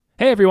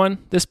Hey everyone,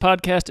 this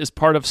podcast is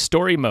part of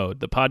Story Mode,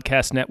 the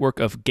podcast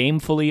network of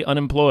Gamefully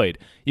Unemployed.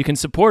 You can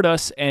support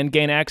us and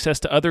gain access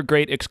to other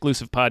great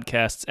exclusive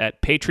podcasts at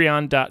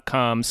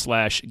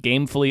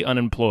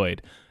patreon.com/gamefullyunemployed.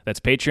 That's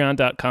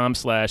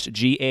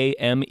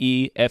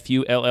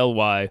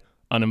patreon.com/GAMEFULLY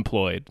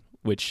unemployed,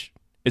 which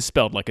is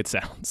spelled like it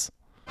sounds.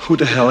 Who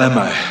the hell am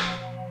I?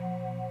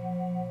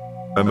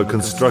 I'm a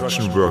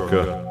construction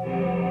worker.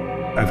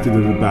 I have to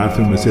go to the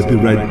bathroom. I said, be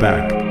right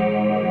back.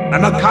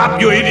 I'm a cop,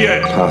 you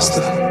idiot!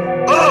 Pasta.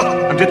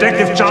 Oh, I'm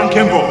Detective John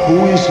Kimball.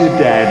 Who is your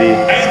daddy?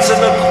 Answer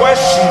the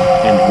question!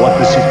 And what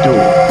does he do?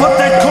 Put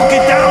that cookie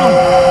down!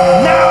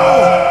 Now!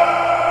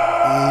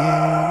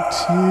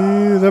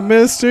 Into the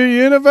Mr.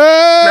 Universe!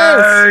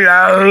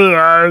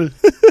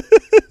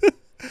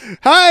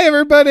 Hi,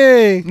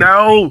 everybody!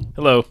 No!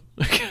 Hello.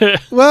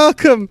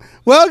 Welcome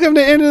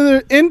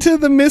to Into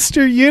the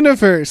Mr.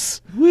 Universe.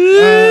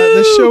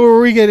 The show where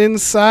we get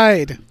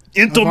inside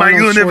Into of my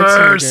Arnold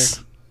universe!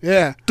 Schwarzenegger.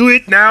 Yeah. Do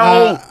it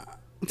now!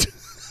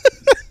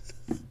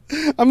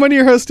 I'm one of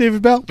your hosts,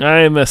 David Bell. I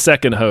am a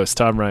second host,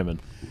 Tom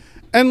Ryman.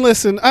 And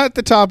listen, at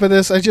the top of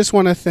this, I just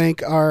want to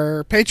thank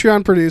our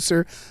Patreon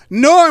producer,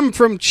 Norm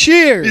from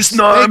Cheers. It's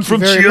Norm from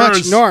Thank you very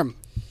Cheers. much, Norm.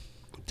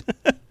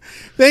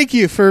 Thank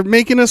you for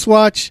making us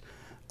watch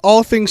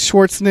all things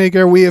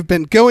Schwarzenegger. We have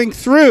been going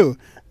through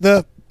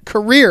the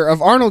career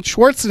of Arnold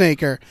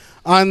Schwarzenegger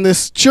on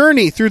this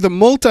journey through the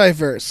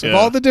multiverse of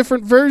all the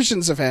different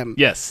versions of him.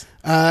 Yes.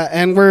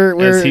 And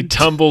we're As he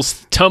tumbles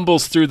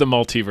through the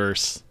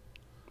multiverse.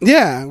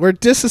 Yeah, we're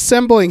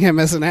disassembling him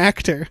as an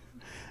actor.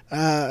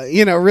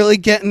 Really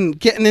getting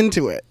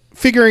into it,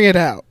 figuring it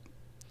out.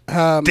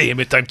 Damn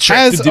it, I'm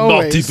trapped in the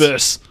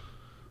multiverse.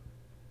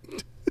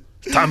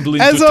 Tumbling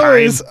As to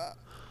always, time.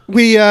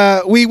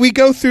 we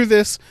go through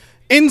this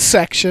in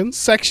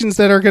sections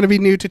that are going to be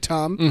new to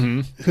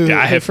Tom, who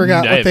I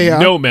forgot what they have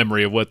are. no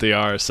memory of what they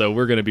are, so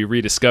we're going to be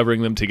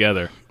rediscovering them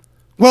together.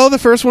 Well, the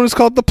first one is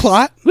called The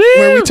Plot,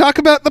 where we talk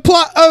about the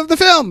plot of the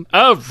film.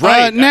 Oh,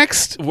 right.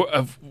 Next.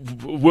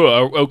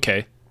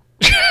 Okay.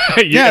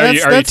 Are you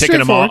that's taking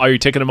them all? straightforward. Are you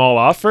taking them all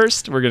off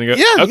first? We're gonna go.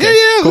 Yeah, Okay.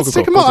 yeah. Cool, Let's cool,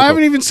 take them cool, all. cool, I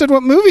haven't cool. even said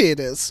what movie it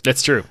is.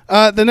 That's true.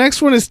 The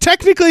next one is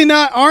Technically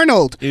Not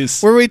Arnold,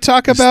 where we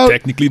talk about...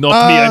 Technically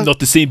not me, I'm not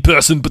the same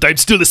person, but I'm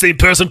still the same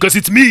person because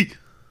it's me!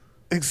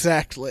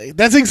 Exactly.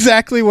 That's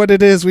exactly what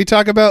it is. We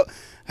talk about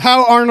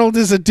how Arnold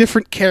is a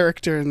different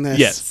character in this.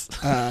 Yes.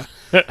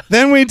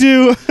 Then we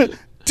do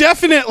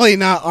Definitely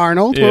Not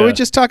Arnold, where we Yeah.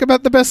 just talk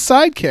about the best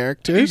side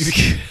characters.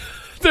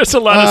 There's a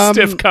lot of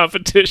stiff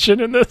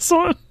competition in this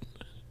one.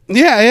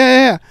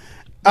 Yeah.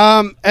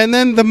 And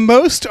then the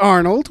most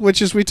Arnold,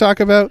 which is we talk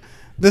about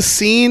the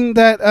scene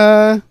that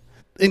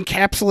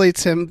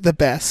encapsulates him the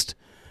best.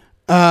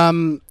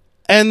 And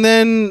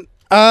then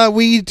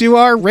we do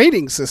our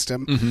rating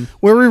system,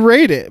 where we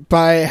rate it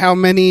by how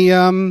many,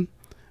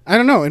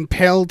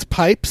 impaled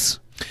pipes.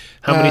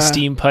 How many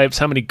steam pipes?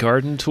 How many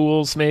garden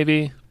tools?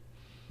 Maybe.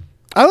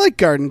 I like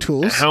garden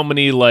tools. How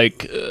many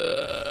Held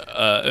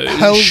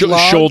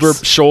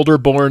logs?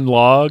 shoulder-borne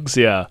logs?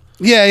 Yeah.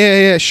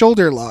 Yeah.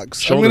 Shoulder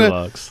logs.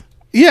 Logs.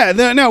 Yeah,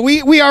 no,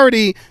 we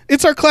already.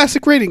 It's our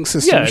classic rating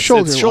system. Yeah, it's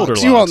shoulder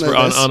logs. You all know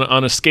We're this.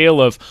 on a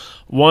scale of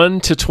 1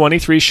 to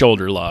 23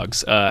 shoulder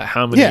logs.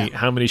 How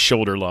many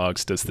shoulder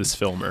logs does this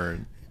film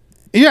earn?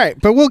 Yeah, right,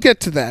 but we'll get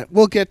to that.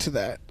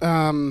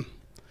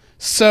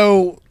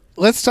 So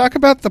let's talk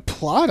about the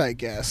plot, I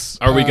guess.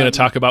 Are we going to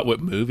talk about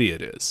what movie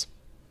it is?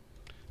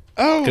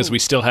 Oh, Because we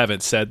still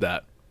haven't said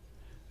that.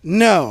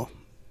 No.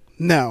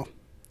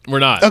 We're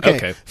not.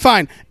 Okay,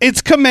 fine.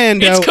 It's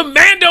Commando. It's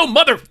Commando,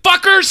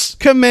 motherfuckers!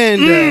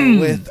 Commando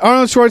with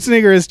Arnold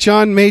Schwarzenegger as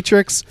John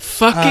Matrix.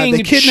 Fucking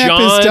they kidnap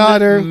John his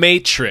daughter.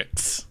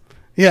 Matrix.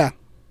 Yeah.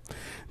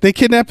 They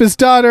kidnap his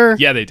daughter.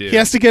 Yeah, they do. He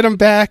has to get him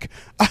back.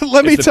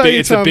 Let me tell you,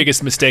 it's Tom, the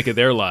biggest mistake of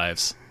their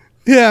lives.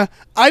 Yeah,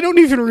 I don't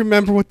even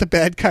remember what the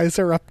bad guys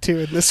are up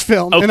to in this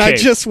film, and I Okay.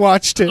 just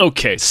watched it.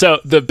 Okay,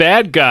 so the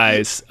bad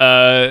guys,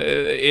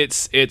 they're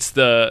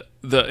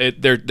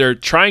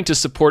trying to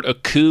support a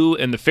coup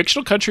in the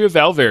fictional country of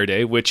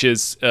Valverde, which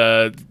is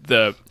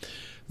the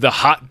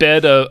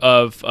hotbed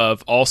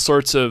of all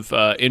sorts of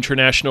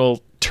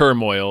international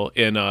turmoil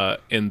in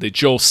the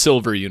Joel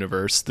Silver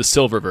universe, the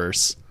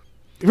Silververse.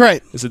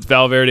 Right. Is it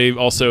Valverde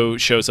also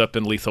shows up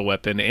in Lethal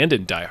Weapon and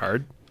in Die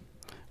Hard.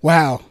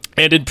 Wow.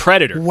 And in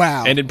Predator.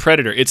 Wow. And in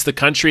Predator. It's the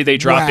country they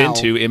drop Wow.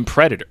 into in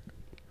Predator.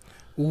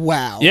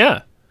 Wow.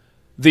 Yeah.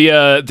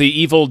 The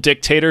evil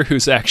dictator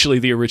who's actually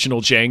the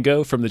original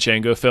Django from the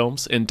Django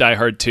films in Die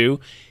Hard 2,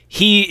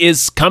 he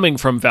is coming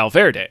from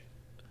Valverde.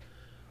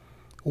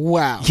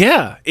 Wow.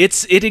 Yeah,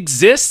 it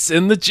exists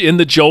in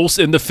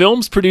the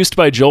films produced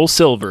by Joel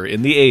Silver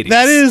in the 80s.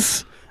 That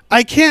is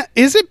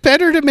is it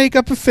better to make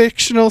up a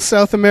fictional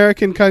South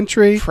American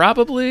country?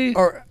 probably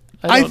Or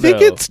I I don't think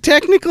know. it's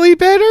technically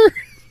better.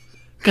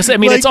 because I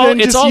mean like then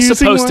it's just all using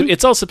supposed one? to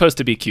it's all supposed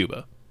to be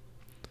Cuba.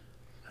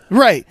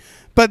 Right.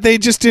 But they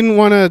just didn't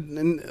want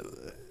to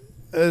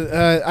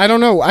I don't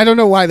know. I don't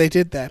know why they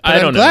did that. But I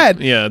don't I'm know. glad.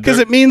 Yeah, because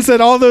they're- it means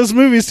that all those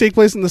movies take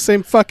place in the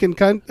same fucking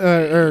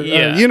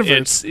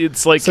universe.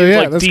 It's like So, yeah,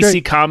 like that's DC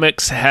great.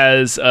 Comics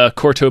has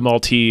Corto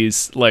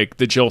Maltese, like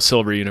the Joel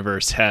Silver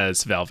universe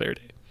has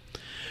Valverde.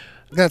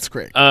 That's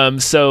great.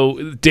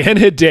 So Dan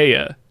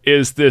Hedaya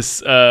is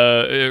this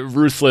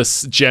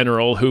ruthless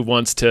general who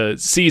wants to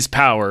seize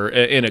power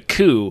in a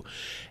coup,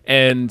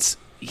 and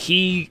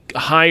he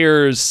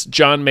hires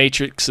John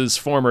Matrix's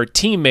former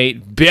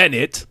teammate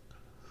Bennett,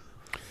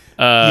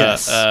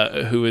 Yes.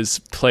 who is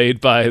played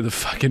by the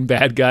fucking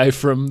bad guy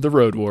from The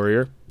Road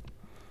Warrior.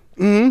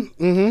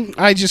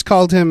 I just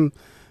called him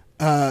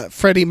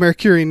Freddie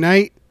Mercury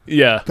Knight,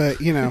 Yeah,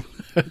 but you know.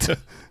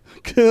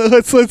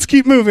 Let's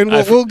keep moving.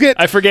 We'll get.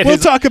 I forget. We'll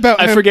his, talk about.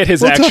 I him. forget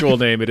his We'll talk- actual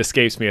name. It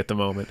escapes me at the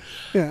moment.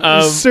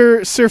 Yeah,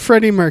 Sir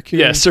Freddie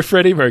Mercury. Yeah, Sir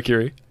Freddie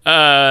Mercury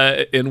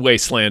in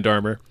wasteland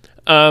armor.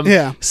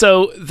 Yeah.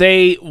 So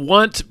they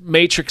want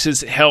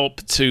Matrix's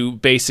help to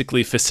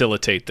basically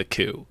facilitate the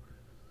coup.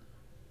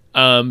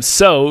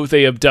 So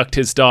they abduct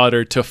his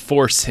daughter to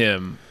force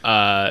him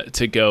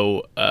to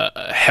go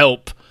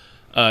help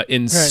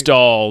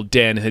install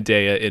Dan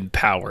Hedaya in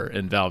power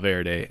in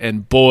Valverde.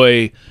 And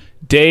boy,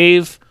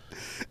 Dave,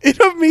 It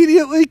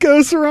immediately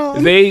goes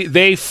wrong.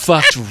 they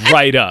fucked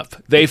right up.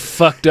 They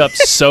fucked up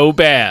so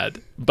bad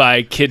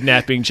by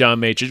kidnapping John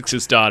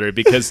Matrix's daughter,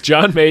 because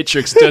John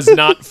Matrix does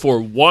not for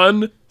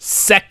 1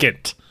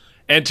 second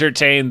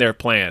entertain their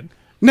plan.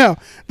 No,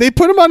 they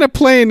put him on a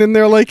plane and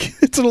they're like,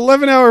 it's an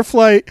 11-hour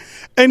flight,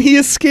 and he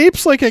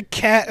escapes like a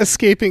cat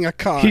escaping a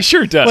car. He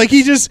sure does. Like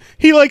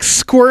he like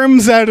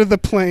squirms out of the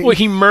plane. Well,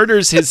 he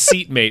murders his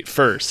seatmate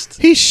first.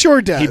 He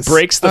sure does. He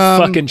breaks the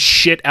fucking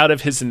shit out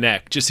of his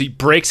neck. He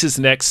breaks his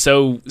neck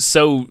so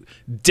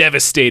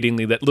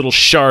devastatingly that little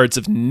shards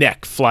of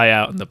neck fly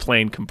out in the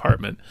plane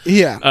compartment.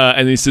 Yeah.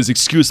 And he says,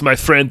 "Excuse my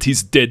friend,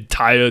 he's dead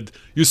tired.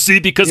 You see,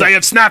 because I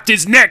have snapped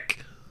his neck."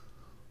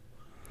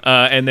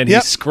 And then he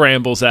Yep.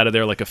 scrambles out of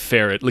there like a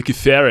ferret.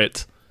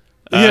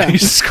 Yeah. He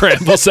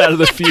scrambles out of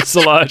the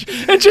fuselage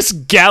and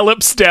just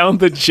gallops down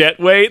the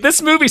jetway.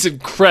 This movie's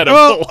incredible.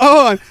 Well,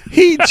 hold on.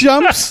 He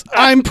jumps,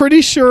 I'm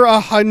pretty sure,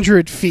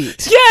 100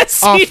 feet.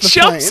 Yes, off he the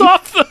jumps plane.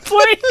 off the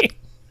plane.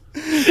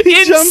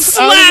 He jumps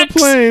out of the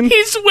plane.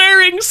 He's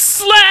wearing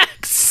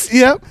slacks.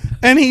 Yep.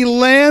 And he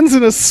lands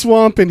in a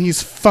swamp and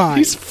he's fine.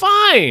 He's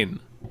fine.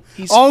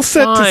 He's all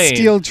set to fine.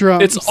 steel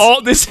drums. It's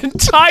all this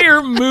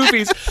entire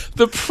movie's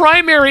the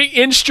primary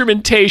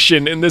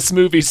instrumentation in this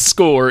movie's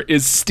score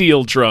is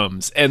steel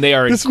drums, and they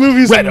are This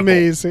movie's incredible.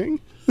 amazing.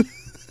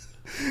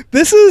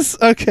 This is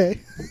okay.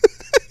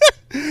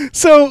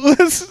 So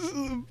let's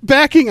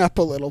backing up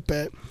a little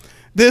bit.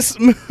 This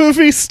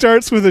movie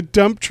starts with a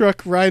dump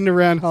truck riding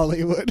around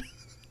Hollywood,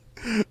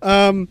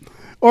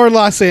 or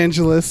Los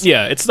Angeles.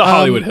 Yeah, it's the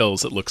Hollywood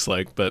Hills. It looks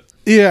like, but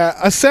Yeah,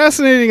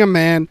 assassinating a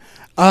man.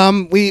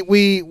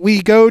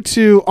 We go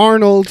to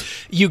Arnold.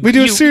 you we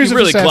do a series you of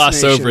really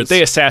gloss over it. assassinations.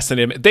 They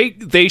assassinate him.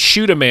 They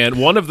shoot a man.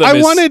 One of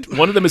them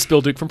one of them is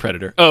Bill Duke from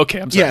Predator. Oh, okay,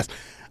 I'm sorry. Yes.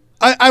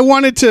 I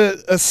wanted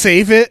to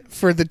save it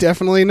for the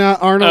definitely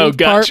not Arnold Oh,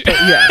 gotcha. part,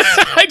 but yes.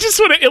 I just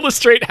want to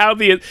illustrate how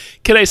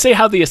can I say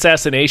how the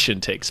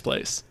assassination takes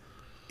place?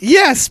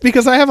 Yes,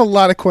 because I have a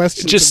lot of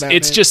questions about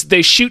it. Just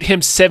they shoot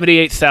him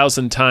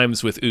 78,000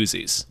 times with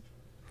Uzis.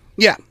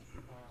 Yeah.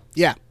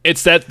 Yeah.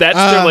 It's that's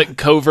their like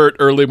covert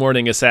early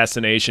morning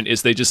assassination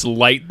is they just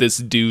light this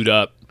dude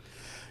up.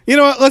 You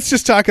know what? Let's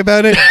just talk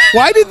about it.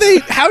 How did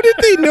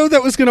they know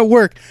that was going to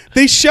work?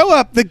 They show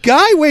up, the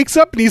guy wakes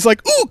up and he's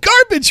like, "Ooh,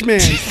 garbage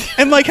man."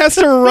 And like has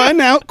to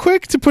run out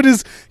quick to put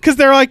cuz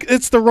they're like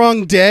it's the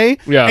wrong day.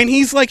 Yeah. And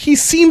he's like he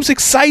seems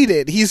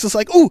excited. He's just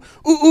like, "Ooh,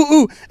 ooh, ooh,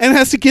 ooh," and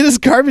has to get his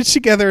garbage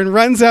together and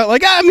runs out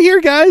like, "I'm here,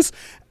 guys."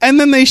 And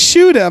then they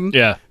shoot him.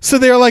 Yeah. So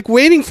they're like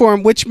waiting for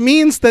him, which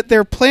means that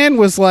their plan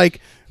was like,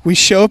 we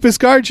show up as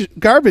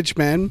garbage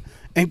man,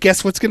 and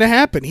guess what's going to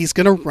happen? He's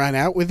going to run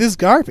out with his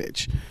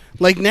garbage.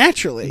 Like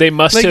naturally. They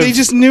must like have- they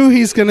just knew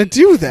he's going to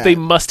do that. They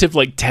must have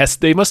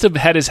they must have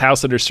had his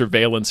house under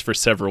surveillance for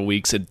several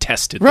weeks and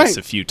tested Right. this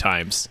a few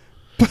times.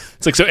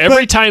 It's like so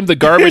every time the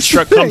garbage here's the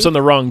truck comes thing. on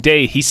the wrong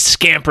day, he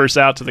scampers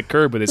out to the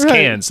curb with his Right.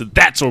 cans. So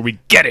that's where we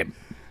get him.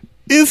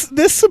 Is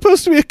this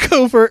supposed to be a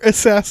covert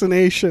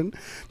assassination?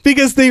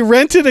 Because they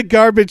rented a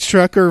garbage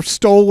truck or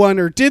stole one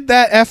or did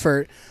that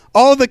effort,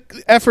 all the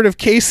effort of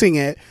casing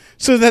it,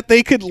 so that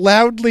they could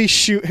loudly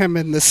shoot him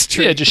in the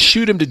street. Yeah, just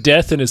shoot him to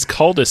death in his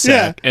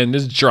cul-de-sac and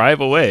just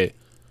drive away.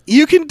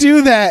 You can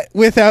do that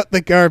without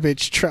the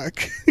garbage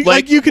truck.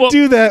 like you could well,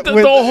 do that the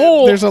with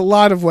whole- there's a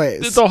lot of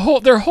ways.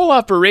 Their whole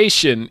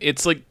operation,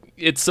 it's like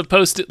it's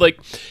supposed to like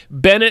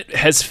Bennett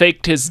has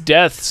faked his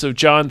death so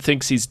John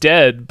thinks he's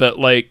dead, but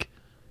like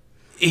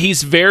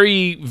he's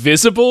very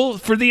visible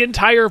for the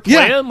entire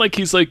plan. Yeah. Like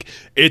he's like,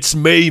 "It's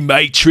me,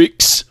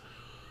 Matrix.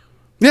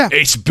 yeah.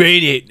 It's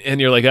Bennett," and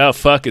you're like, "Oh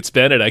fuck, it's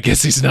Bennett. I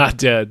guess he's not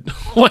dead."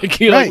 Like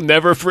he like Right.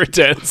 never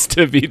pretends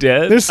to be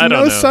dead. There's I don't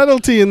no know.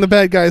 subtlety in the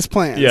bad guy's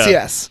plans. Yeah.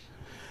 Yes.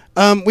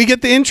 We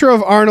get the intro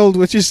of Arnold,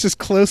 which is just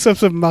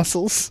close-ups of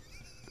muscles.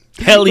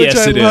 Hell yes,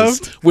 I it is.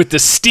 loved. With the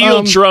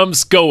steel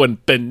drums going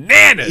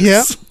bananas.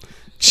 Yep.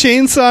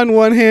 Chainsaw in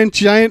one hand,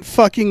 giant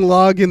fucking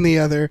log in the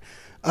other.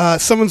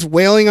 Someone's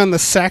wailing on the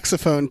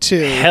saxophone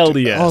too. Hell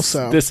yes.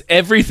 Also,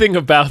 Everything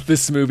about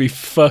this movie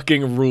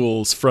fucking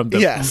rules from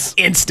the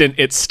instant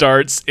it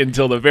starts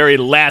until the very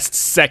last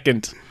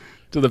second,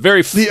 to the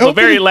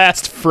very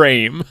last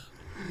frame.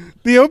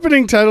 The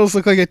opening titles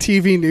look like a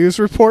TV news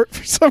report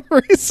for some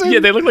reason. Yeah,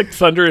 they look like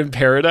Thunder in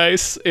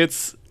Paradise.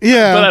 But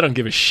I don't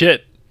give a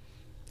shit.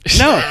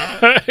 No.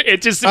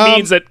 It just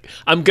means that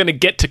I'm gonna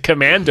get to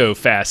Commando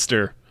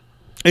faster.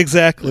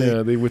 Exactly.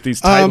 Yeah, with these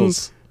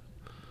titles.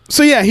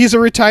 So yeah, he's a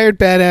retired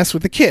badass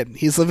with a kid.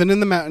 He's living in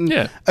the mountain.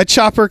 Yeah. A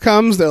chopper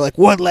comes. They're like,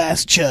 "One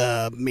last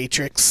chub,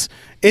 Matrix."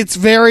 It's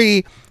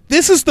very.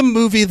 This is the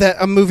movie that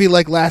a movie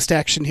like Last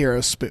Action Hero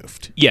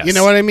spoofed. Yes. You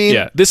know what I mean?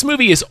 Yeah. This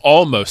movie is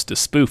almost a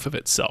spoof of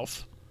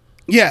itself.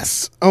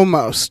 Yes,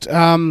 almost.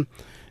 Then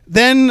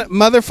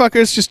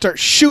motherfuckers just start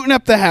shooting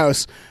up the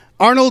house.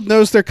 Arnold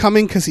knows they're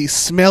coming because he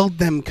smelled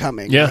them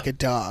coming like a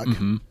dog.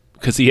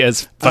 Because he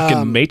has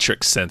fucking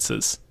Matrix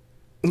senses.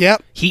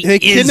 Yep. They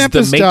kidnap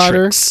his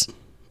Matrix. daughter.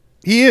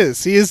 He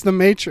is the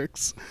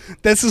Matrix.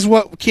 This is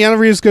what Keanu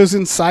Reeves goes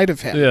inside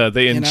of him. Yeah,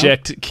 they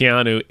inject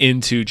Keanu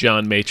into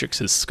John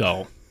Matrix's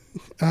skull.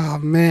 Oh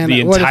man!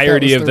 The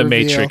entirety of the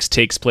reveal? Matrix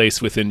takes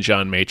place within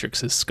John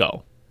Matrix's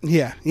skull.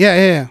 Yeah.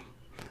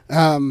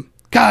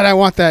 God, I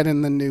want that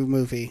in the new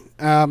movie.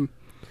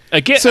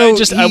 Again, So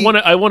I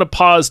want to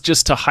pause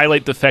just to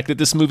highlight the fact that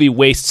this movie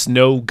wastes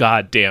no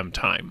goddamn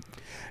time.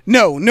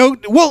 No.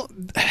 Well,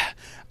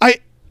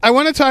 I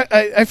want to talk.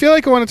 I feel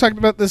like I want to talk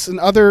about this in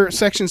other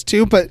sections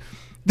too, but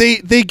they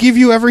give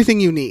you everything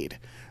you need.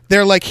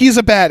 They're like, he's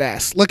a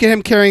badass. Look at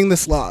him carrying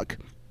this log.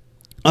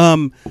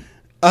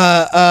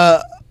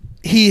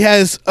 He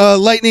has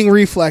lightning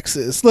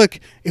reflexes. Look,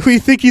 we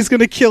think he's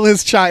going to kill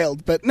his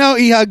child, but no,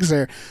 he hugs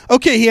her.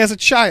 Okay, he has a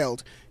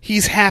child.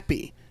 He's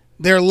happy.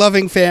 They're a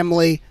loving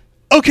family.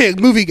 Okay,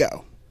 movie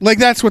go. Like,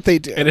 that's what they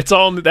do. And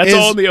all in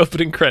the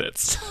opening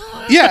credits.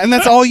 Yeah, and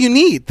that's all you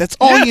need. That's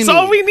all you need. That's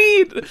all we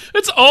need.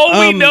 That's all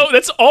we know.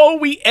 That's all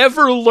we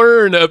ever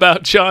learn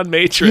about John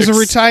Matrix. He's a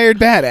retired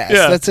badass.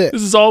 Yeah, that's it.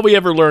 This is all we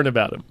ever learn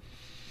about him.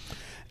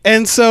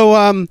 And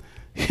so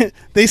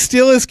they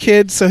steal his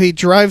kid, so he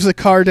drives a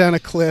car down a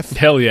cliff.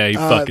 Hell yeah, he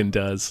fucking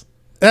does.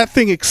 That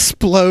thing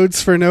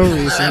explodes for no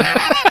reason.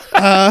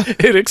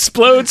 It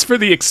explodes for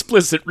the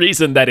explicit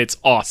reason that it's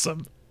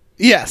awesome.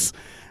 Yes.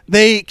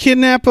 They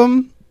kidnap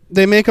him.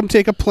 They make him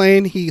take a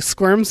plane. He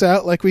squirms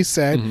out, like we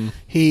said.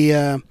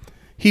 Mm-hmm.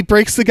 He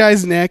breaks the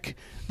guy's neck.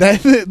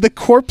 The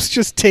corpse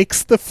just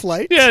takes the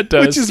flight. Yeah, it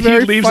does. Which is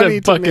very he leaves funny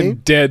a fucking to me.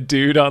 dead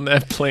dude on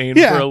that plane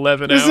for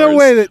 11 There's hours. no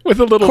way that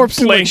with a little corpse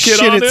would, blanket shit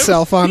on him.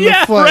 itself on the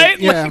Yeah, flight. right?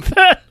 Yeah. Like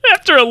that.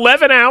 After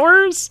 11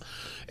 hours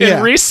in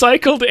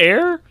recycled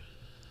air?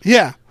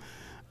 Yeah.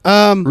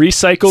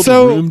 Recycled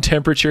room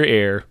temperature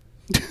air.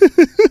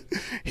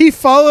 He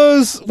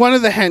follows one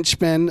of the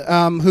henchmen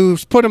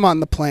who's put him on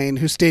the plane,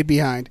 who stayed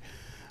behind.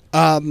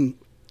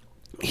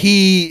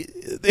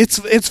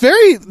 It's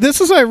very,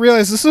 this is, I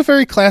realize, this is a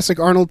very classic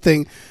Arnold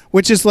thing,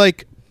 which is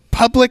like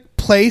public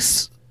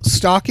place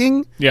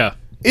stalking. Yeah.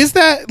 Is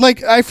that,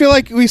 like, I feel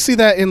like we see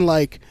that in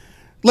like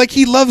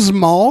he loves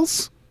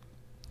malls.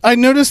 I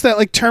noticed that,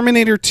 like,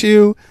 Terminator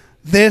 2,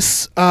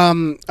 this,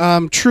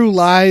 True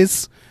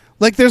Lies,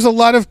 like, there's a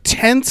lot of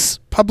tense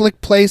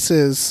public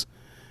places,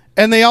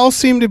 and they all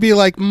seem to be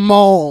like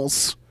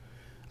malls.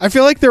 I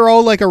feel like they're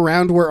all like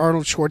around where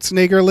Arnold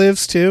Schwarzenegger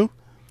lives too.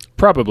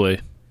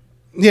 Probably.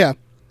 Yeah.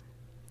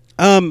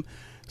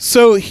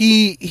 So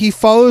he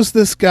follows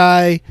this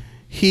guy.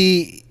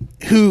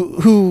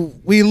 Who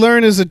we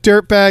learn is a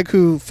dirtbag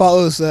who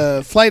follows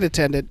a flight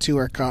attendant to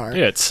her car.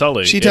 Yeah, it's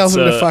Sully. She tells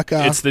him to fuck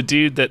off. It's the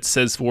dude that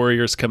says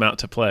Warriors come out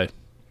to play.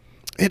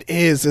 It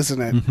is,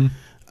 isn't it?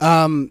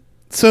 Mm-hmm.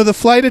 So the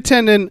flight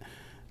attendant,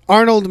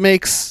 Arnold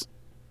makes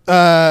be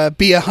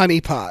a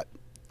honeypot,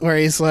 where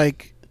he's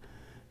like,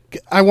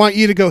 I want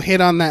you to go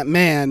hit on that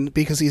man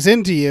because he's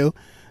into you.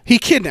 He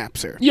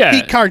kidnaps her. Yeah.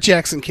 He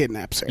carjacks and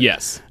kidnaps her.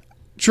 Yes.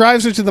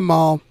 Drives her to the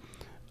mall,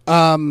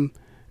 and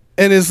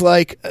is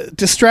like,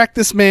 distract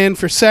this man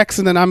for sex,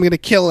 and then I'm going to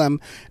kill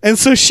him. And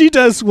so she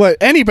does what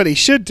anybody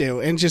should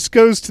do and just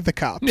goes to the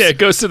cops. Yeah, it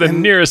goes to the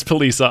nearest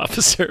police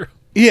officer.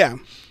 Yeah.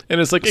 And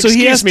it's like, So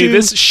he excuse has me, to-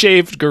 this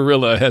shaved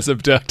gorilla has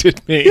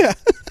abducted me. Yeah.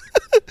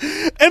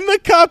 And the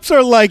cops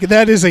are like,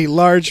 that is a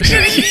large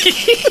man.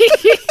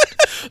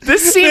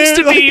 This seems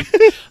to be,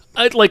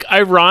 like,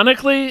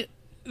 ironically,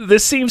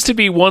 this seems to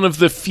be one of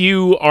the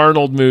few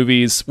Arnold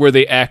movies where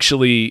they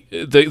actually,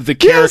 the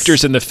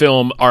characters in the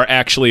film are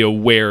actually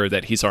aware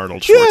that he's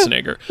Arnold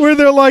Schwarzenegger. Yeah, where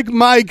they're like,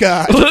 my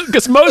God.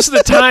 Because most of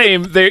the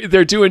time,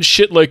 they're doing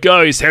shit like,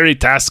 oh, he's Harry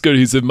Tasker,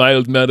 he's a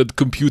mild-mannered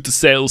computer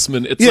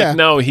salesman. It's like,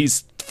 no,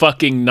 he's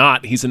fucking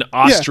not. He's an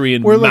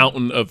Austrian we're like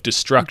mountain of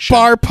destruction.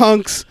 Bar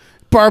punks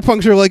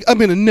are like, I'm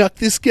gonna knock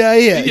this guy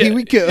out. Yeah. Here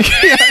we go.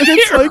 Yeah, and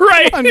it's like,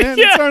 Right. come on, man,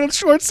 Yeah. it's Arnold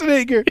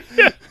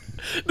Schwarzenegger.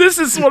 This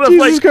is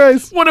Jesus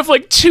Christ. one of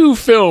two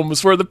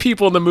films where the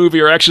people in the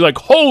movie are actually like,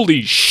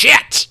 holy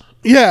shit!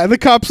 Yeah, the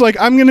cop's like,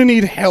 I'm gonna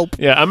need help.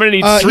 Yeah, I'm gonna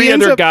need He 3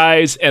 ends other up-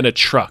 guys and a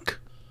truck.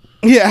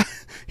 Yeah,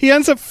 he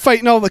ends up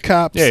fighting all the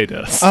cops. Yeah, he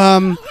does.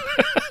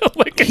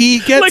 like a, he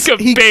gets- like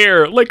a he-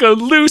 bear, like a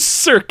loose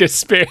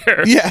circus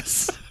bear.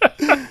 Yes,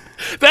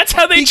 That's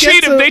how they He treat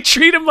gets him. a- They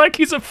treat him like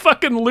he's a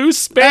fucking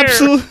loose bear.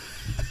 absolutely.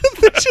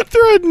 They should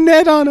throw a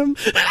net on him.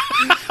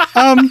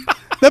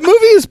 The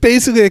movie is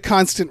basically a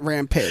constant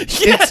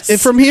rampage.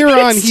 Yes. From here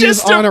on, It's he is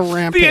just on a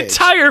rampage. The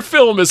entire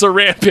film is a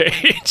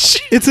rampage.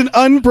 It's an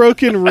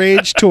unbroken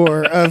rage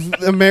tour of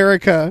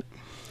America.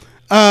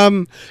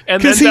 And then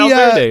 'Cause he,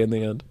 Valverde in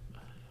the end.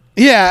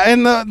 Yeah,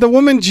 and the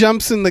woman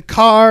jumps in the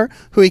car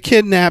who he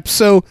kidnaps.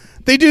 So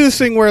they do this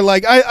thing where,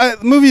 like,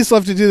 movies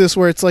love to do this,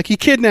 where it's like he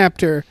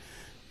kidnapped her,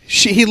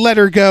 he let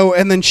her go,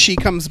 and then she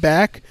comes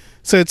back.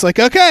 So it's like,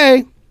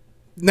 okay,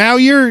 now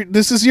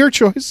this is your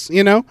choice,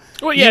 you know?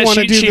 Well, yeah, you want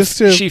to do this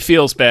too. she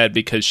feels bad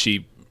because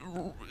she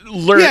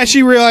learned. Yeah,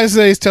 she realizes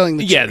that he's telling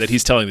the Yeah, truth. that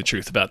he's telling the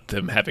truth about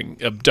them having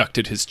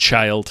abducted his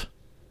child,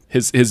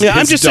 his Yeah,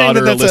 I'm just saying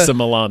daughter that that's Alyssa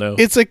Milano.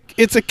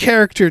 It's a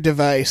character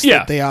device Yeah.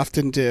 that they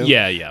often do.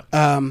 yeah.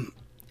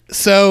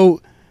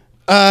 So,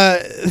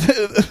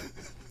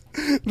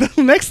 the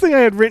next thing I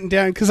had written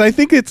down, because I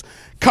think it's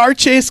car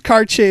chase,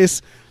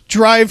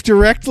 drive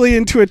directly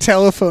into a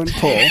telephone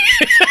pole.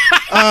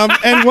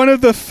 And one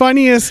of the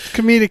funniest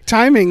comedic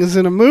timings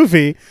in a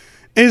movie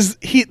is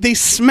they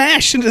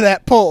smash into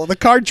that pole. The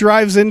car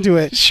drives into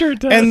it. Sure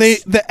does. And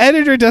the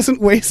editor doesn't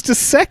waste a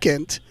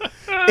second.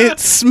 It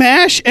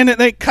smash, and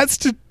it cuts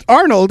to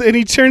Arnold, and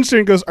he turns to her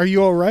and goes, "Are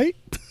you all right?"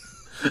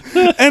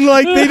 And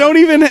like they don't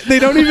even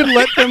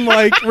let them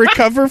like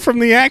recover from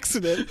the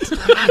accident.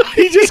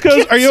 He just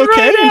goes, "Are you gets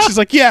okay?" right And out. she's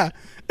like, "Yeah."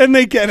 And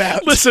they get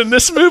out. Listen,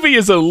 this movie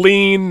is a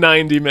lean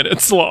 90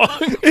 minutes long.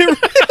 It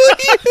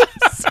really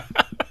is.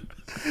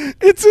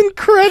 It's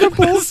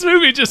incredible. This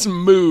movie just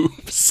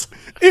moves.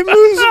 It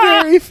moves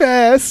very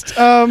fast.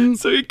 So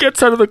he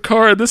gets out of the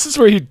car, and this is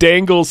where he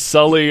dangles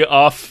Sully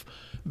off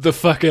the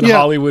fucking Yeah.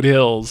 Hollywood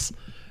Hills.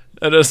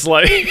 And it's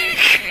like...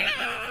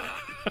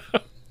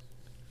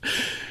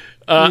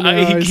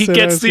 I he said I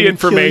gets was the gonna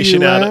information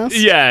kill you out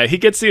last? of he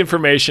gets the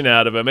information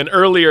out of him. And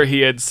earlier he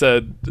had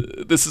said,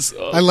 this is...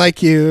 I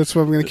like you. That's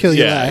why I'm going to kill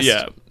you yeah, last.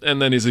 yeah.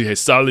 And then he's like, "Hey,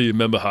 Sully,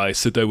 remember how I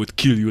said I would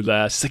kill you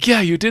last?" He's like,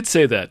 "Yeah, you did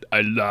say that.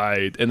 I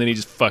lied." And then he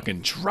just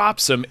fucking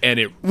drops him, and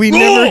it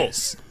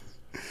rolls.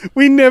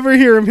 We never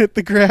hear him hit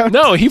the ground.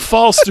 No, he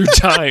falls through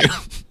time.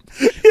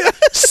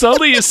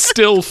 Sully is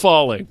still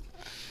falling.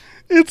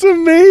 It's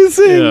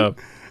amazing.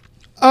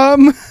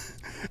 Yeah.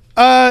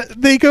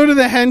 They go to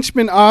the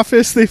henchman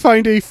office. They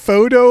find a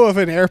photo of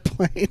an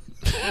airplane.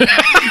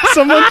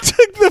 Someone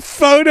took the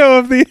photo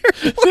of the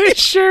airplane. They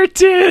sure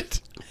did.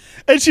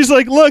 And she's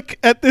like, "Look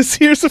at this.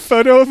 Here's a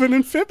photo of an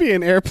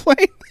amphibian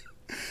airplane."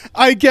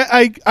 I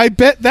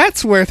bet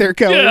that's where they're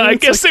going. Yeah, I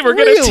It's guess like, they were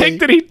going to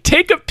really? he'd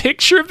take a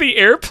picture of the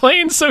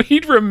airplane so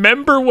he'd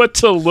remember what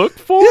to look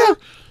for? Yeah.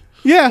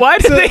 Yeah. Why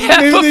did So they have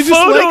maybe a they just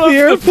photo like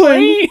of the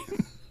plane?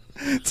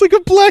 It's like a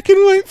black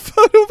and white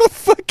photo of a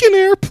fucking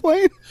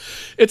airplane.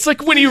 It's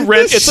like when you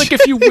rent. It's like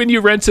when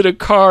you rented a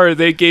car,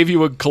 they gave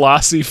you a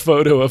glossy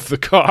photo of the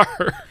car.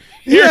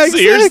 Here's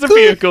the exactly.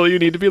 vehicle you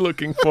need to be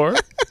looking for.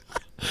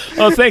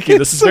 Oh, thank you.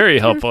 This is very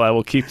helpful. I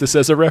will keep this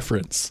as a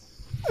reference.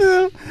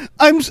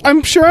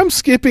 I'm sure I'm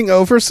skipping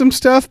over some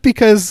stuff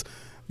because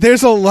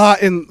there's a lot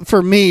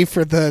for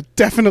the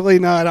definitely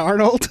not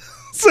Arnold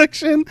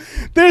section.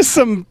 There's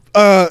some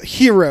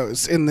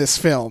heroes in this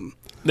film.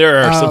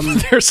 There are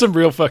there's some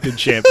real fucking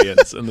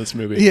champions in this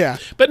movie. Yeah.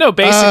 But no,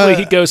 basically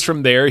he goes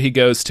from there. He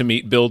goes to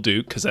meet Bill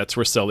Duke because that's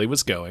where Sully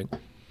was going,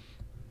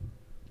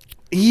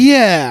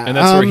 Yeah. and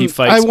that's where he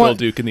fights Bill want-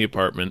 Duke in the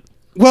apartment.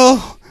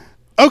 Well,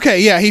 okay,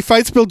 yeah, he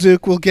fights Bill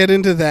Duke. We'll get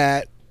into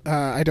that.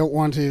 I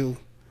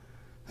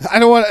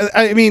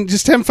mean,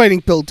 just him fighting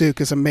Bill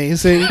Duke is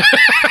amazing.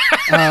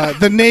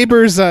 The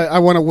neighbors, I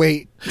want to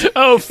wait.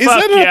 Oh, fuck Is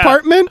that an yeah.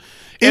 apartment?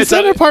 Is It's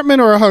that an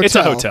apartment or a hotel? It's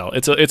a hotel.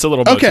 It's a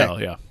little Okay.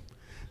 motel. Yeah.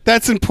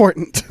 That's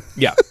important.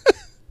 Yeah.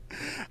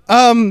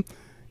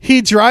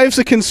 He drives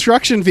a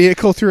construction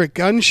vehicle through a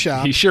gun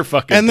shop. He sure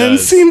fucking and then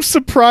does. seems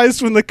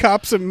surprised when the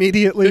cops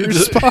immediately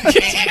respond.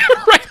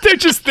 Right, they're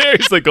just there.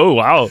 He's like, "Oh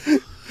wow,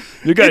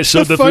 you guys It's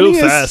showed the up real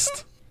funniest-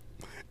 fast."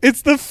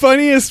 It's the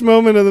funniest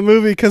moment of the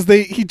movie because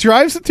he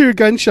drives it through a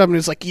gun shop and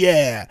it's like,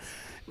 yeah.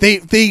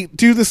 They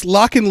do this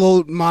lock and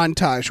load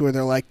montage where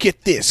they're like,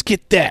 get this,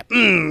 get that,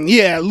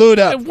 yeah, load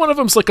up. And one of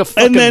them's like a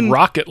fucking then-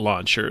 rocket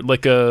launcher,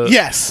 like a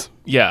Yes,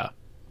 yeah,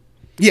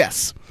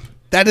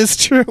 that is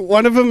true.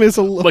 One of them is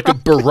like a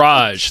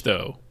barrage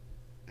though.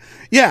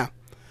 yeah,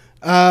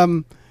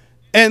 and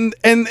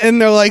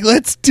they're like,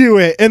 let's do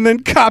it, and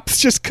then cops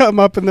just come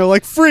up and they're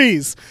like,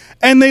 freeze,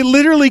 and they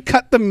literally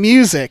cut the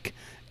music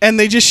and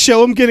they just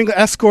show him getting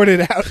escorted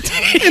out.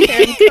 In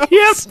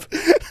handcuffs.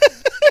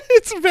 Yep.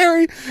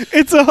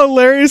 It's a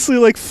hilariously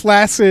like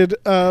flaccid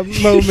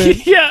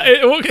moment. Yeah,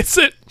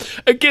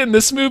 again,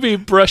 this movie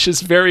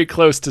brushes very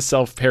close to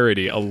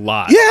self-parody a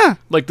lot. Yeah.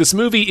 Like, this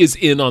movie is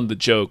in on the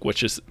joke,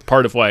 which is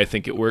part of why I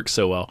think it works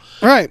so well.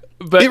 Right.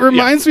 But, it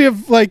reminds me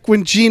of like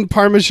when Gene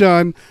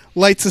Parmesan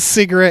lights a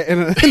cigarette in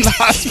the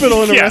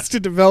hospital in Yeah.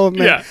 Arrested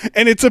Development, Yeah.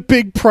 and it's a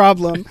big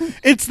problem.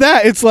 It's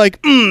that. It's like,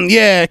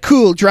 yeah,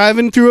 cool,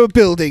 driving through a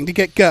building to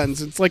get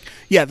guns. It's like,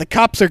 yeah, the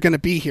cops are going to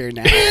be here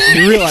now.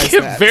 You realize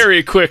that.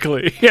 Very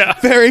quickly, yeah.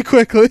 Very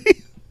quickly.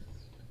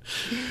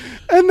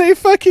 And they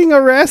fucking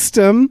arrest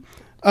him.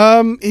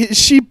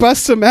 She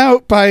busts him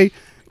out by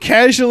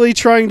casually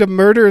trying to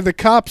murder the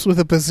cops with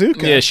a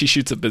bazooka. Yeah, she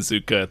shoots a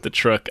bazooka at the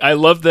truck. I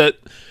love that,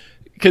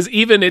 because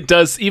even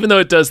though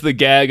it does the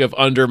gag of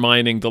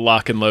undermining the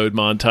lock and load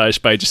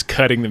montage by just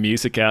cutting the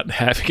music out and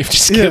having him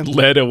just get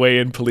led away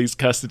in police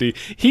custody,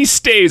 he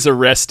stays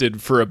arrested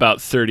for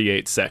about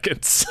 38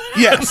 seconds.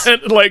 Yes.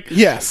 And, like,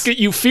 Yes.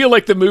 you feel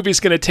like the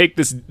movie's going to take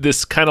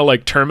this kind of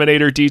like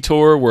Terminator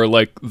detour, where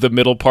like the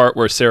middle part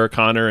where Sarah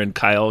Connor and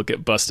Kyle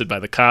get busted by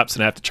the cops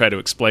and have to try to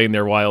explain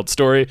their wild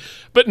story.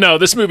 But no,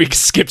 this movie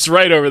skips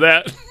right over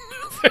that.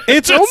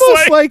 It's Just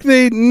almost like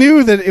they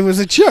knew that it was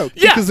a joke.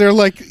 Yeah. Because they're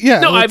like,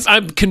 yeah. No, let's-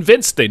 I'm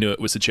convinced they knew it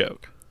was a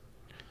joke.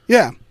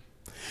 Yeah.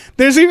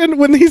 There's even,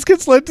 when he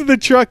gets led to the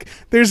truck,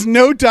 there's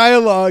no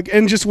dialogue,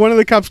 and just one of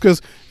the cops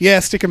goes, yeah,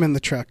 stick him in the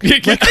truck.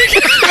 Again,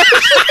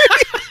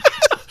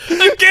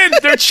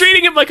 they're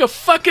treating him like a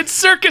fucking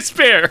circus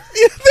bear.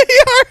 Yeah, they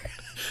are.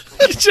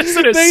 He's just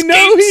an They escaped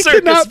know he circus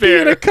cannot bear.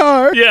 be in a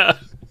car. Yeah.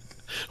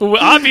 Well,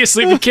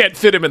 obviously, we can't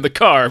fit him in the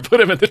car. Put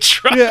him in the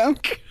truck. Yeah.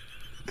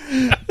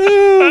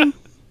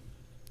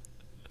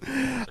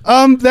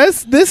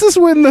 This is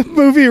when the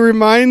movie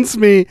reminds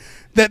me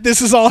that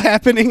this is all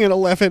happening in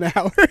 11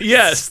 hours.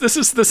 Yes, this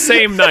is the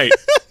same night.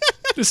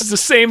 This is the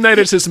same night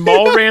as his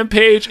mall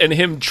rampage and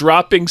him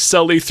dropping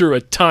Sully through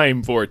a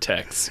time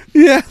vortex.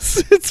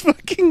 Yes, it's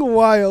fucking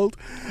wild.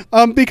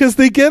 Because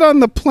they get on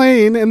the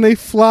plane and they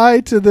fly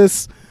to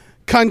this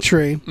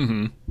country.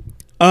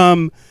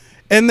 Mm-hmm.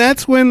 And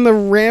that's when the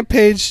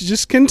rampage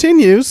just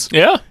continues.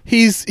 Yeah.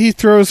 He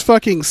throws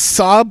fucking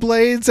saw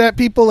blades at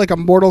people like a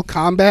Mortal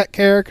Kombat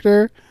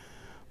character.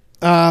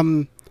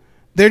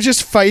 They're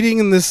just fighting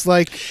in this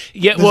like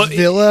this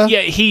villa. Yeah,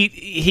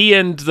 he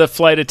and the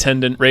flight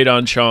attendant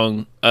Radon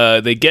Chong,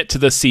 they get to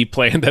the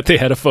seaplane that they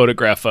had a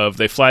photograph of.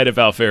 They fly to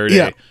Valverde.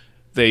 Yeah.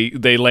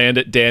 They land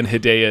at Dan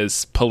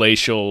Hidea's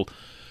palatial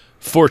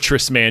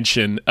fortress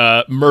mansion,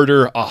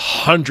 murder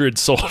 100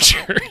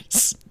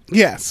 soldiers.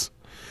 Yes.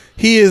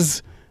 He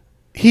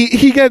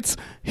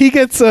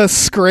gets a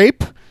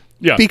scrape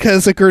Yeah.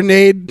 because a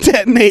grenade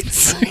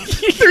detonates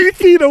 3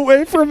 feet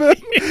away from him.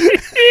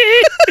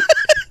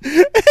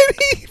 And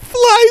he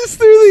flies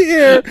through the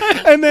air,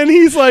 and then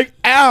he's like,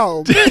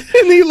 ow.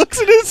 And he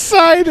looks at his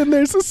side, and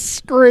there's a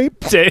scrape.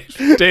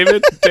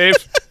 David,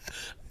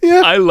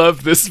 Yeah. I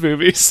love this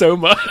movie so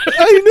much.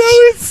 I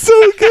know, it's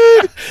so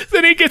good.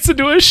 Then he gets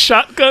into a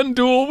shotgun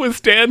duel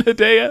with Dan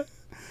Hedaya.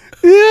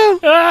 Yeah.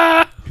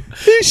 Ah!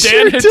 He Dan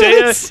sure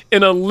Hedaya does.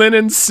 in a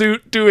linen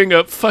suit doing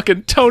a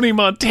fucking Tony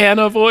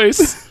Montana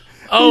voice.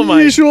 Oh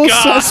my Usual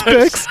god.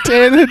 suspects,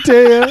 Dan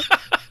Hedaya.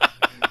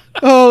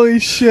 Holy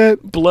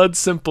shit. Blood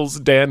Simple's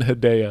Dan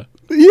Hedaya.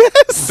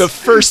 Yes. The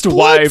First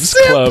Blood Wives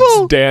Simple.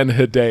 Club's Dan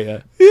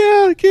Hedaya.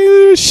 Yeah, get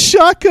into a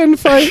shotgun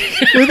fight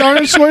with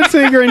Arnold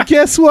Schwarzenegger, and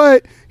guess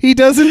what? He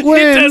doesn't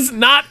win. He does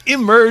not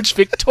emerge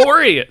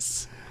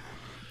victorious.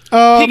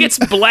 He gets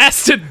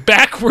blasted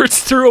backwards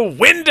through a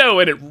window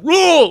and it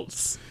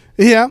rules.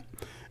 Yeah.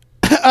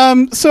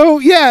 So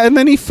yeah, and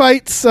then he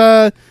fights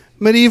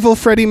medieval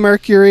Freddie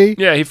Mercury.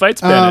 Yeah, he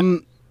fights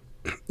Bennett.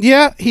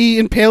 Yeah, he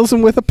impales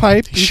him with a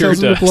pipe. He Sure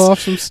tells him does. to blow off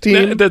some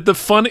steam. The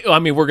funny, I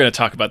mean, we're going to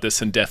talk about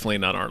this and definitely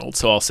not Arnold,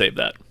 so I'll save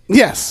that.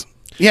 Yes.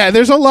 Yeah,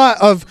 there's a lot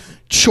of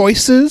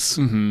choices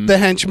the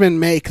henchmen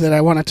make that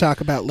I want to talk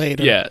about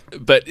later. Yeah,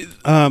 but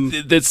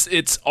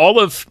it's all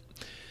of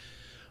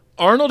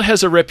Arnold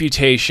has a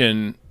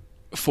reputation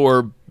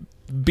for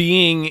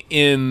being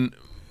in.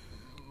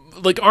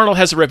 Like, Arnold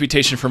has a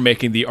reputation for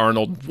making the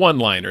Arnold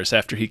one-liners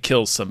after he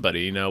kills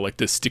somebody, you know, like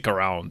the stick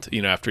around,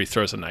 you know, after he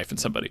throws a knife at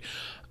somebody.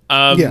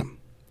 Yeah.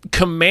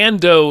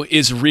 Commando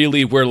is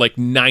really where like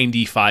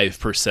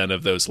 95%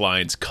 of those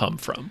lines come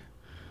from.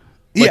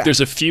 Like, Yeah. there's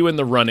a few in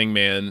The Running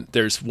Man,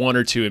 there's one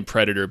or two in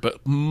Predator, but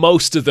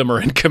most of them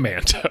are in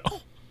Commando.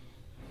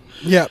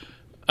 Yep.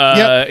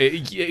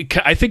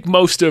 I think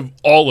most of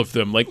all of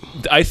them, like,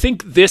 I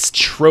think this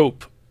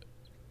trope,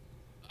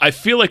 I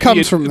feel like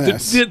Comes from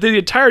this. The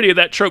entirety of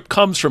that trope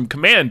comes from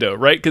Commando,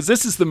 right? Because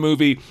this is the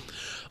movie,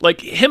 like,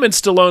 him and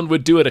Stallone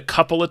would do it a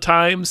couple of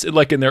times,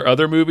 like in their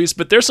other movies,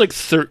 but there's like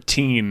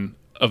 13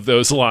 of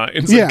those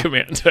lines Yeah. in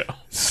Commando.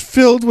 It's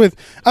filled with.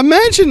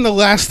 Imagine the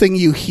last thing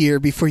you hear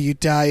before you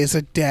die is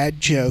a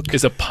dad joke.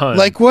 Is a pun.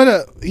 Like what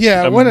a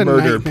what a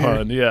murder nightmare.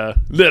 pun, yeah.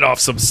 Let off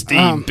some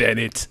steam,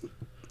 Bennett.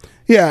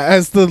 Yeah,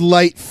 as the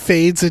light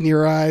fades in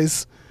your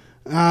eyes.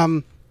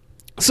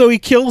 So he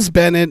kills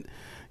Bennett.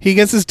 He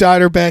gets his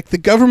daughter back. The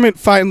government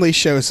finally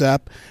shows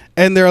up,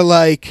 and they're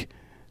like,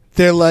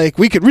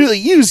 we could really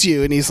use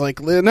you, and he's like,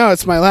 no,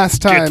 it's my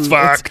last time. Get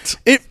fucked.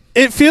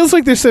 It feels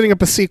like they're setting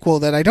up a sequel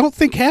that I don't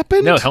think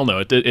happened. No, hell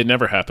no. It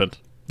never happened.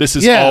 This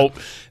is Yeah. all.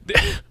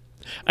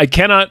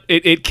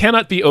 It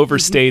cannot be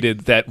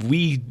overstated that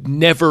we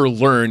never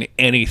learn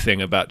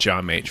anything about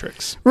John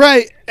Matrix.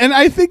 Right, and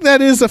I think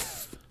that is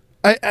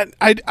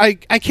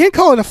I can't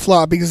call it a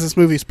flaw because this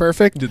movie's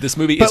perfect. Dude, this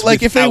movie but is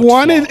like if they without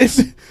wanted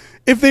flaws.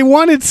 if they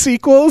wanted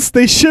sequels,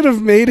 they should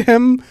have made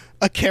him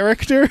a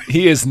character.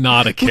 He is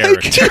not a Like,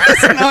 character.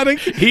 he's not a,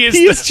 He is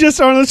he's the-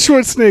 just Arnold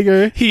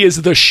Schwarzenegger. He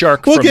is the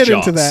shark We'll from get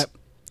Jaws. into that.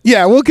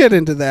 Yeah, we'll get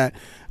into that.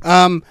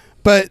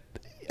 But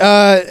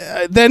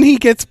then he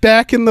gets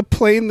back in the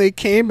plane they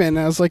came in.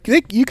 I was like,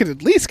 you could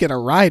at least get a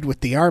ride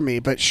with the army,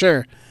 but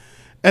sure.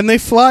 And they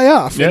fly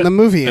off, Yeah. and the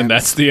movie ends. And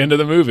that's the end of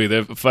the movie.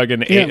 The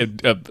fucking Yeah.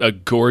 a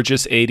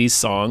gorgeous 80s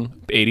song,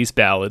 80s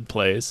ballad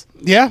plays.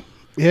 Yeah.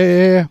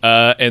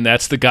 And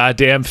that's the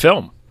goddamn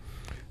film.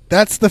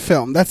 That's the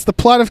film. That's the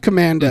plot of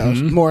Commando,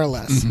 more or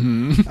less.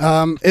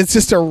 It's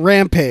just a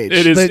rampage.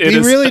 It is- That it you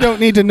is- really don't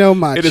need to know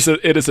much. It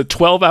is a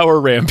 12-hour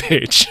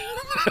rampage.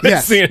 That's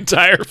Yes. the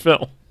entire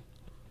film.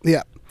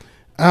 Yeah.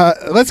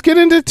 Let's get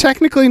into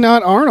Technically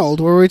Not Arnold,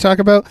 where we talk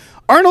about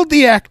Arnold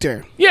the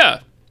actor. Yeah.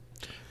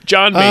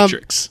 John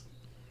Matrix.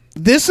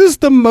 This is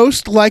the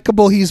most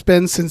likable he's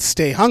been since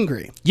Stay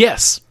Hungry.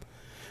 Yes.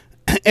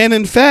 And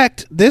in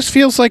fact, this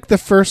feels like the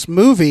first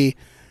movie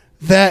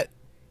that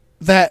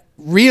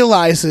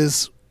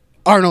realizes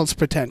Arnold's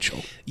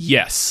potential.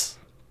 Yes.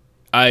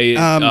 I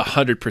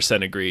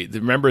 100% agree.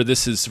 Remember,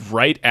 this is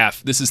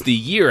the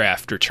year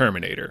after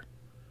Terminator.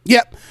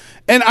 Yep.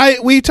 And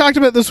we talked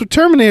about this with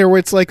Terminator, where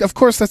it's like, of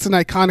course, that's an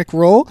iconic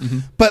role,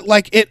 but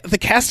like the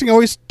casting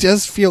always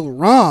does feel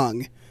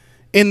wrong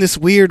in this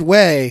weird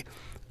way,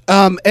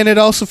 and it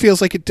also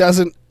feels like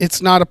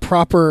it's not a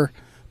proper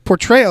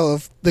portrayal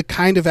of the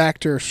kind of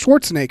actor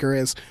Schwarzenegger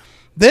is.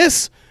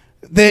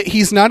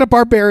 He's not a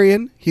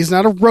barbarian, he's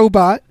not a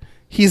robot,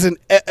 he's an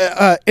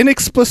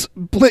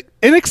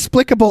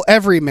inexplicable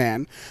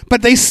everyman,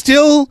 but they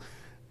still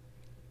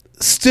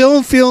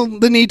feel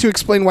the need to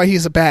explain why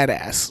he's a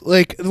badass,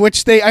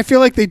 I feel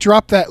like they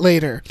dropped that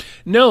later.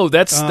 No,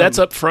 that's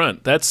up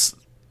front.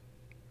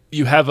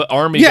 You have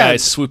army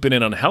guys swooping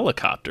in on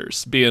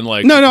helicopters, being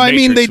like, No, I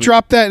mean they Matrix,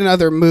 dropped that in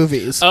other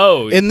movies.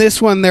 Oh. In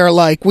this one, they're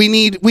like,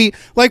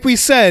 like we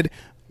said,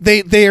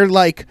 they are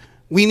like,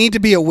 we need to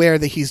be aware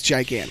that he's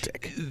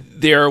gigantic.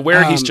 They're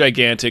aware he's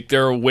gigantic.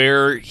 They're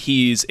aware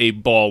he's a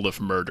ball of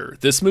murder.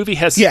 This movie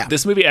actually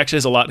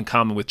has a lot in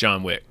common with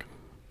John Wick,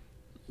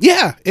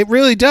 Yeah, it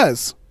really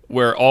does.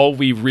 where all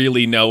we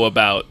really know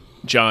about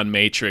John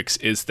Matrix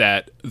is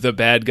that the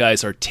bad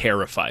guys are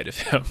terrified of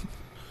him.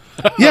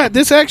 Yeah,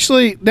 this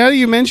actually, now that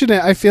you mention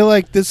it, I feel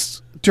like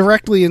this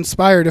directly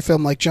inspired a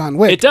film like John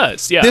Wick. It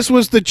does, yeah. This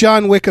was the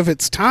John Wick of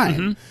its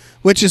time,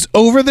 which is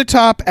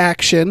over-the-top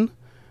action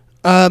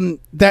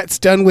that's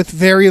done with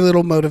very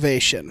little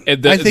motivation.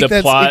 And I think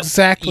that's plot,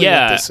 exactly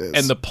what this is.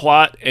 And the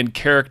plot and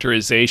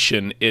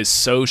characterization is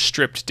so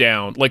stripped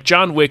down. Like,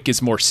 John Wick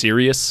is more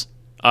serious,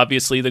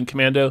 obviously, than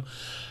Commando.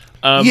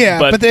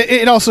 But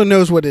it also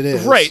knows what it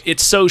is. Right.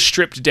 It's so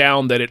stripped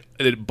down that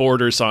it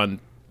borders on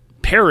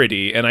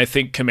parody, and I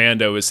think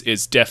Commando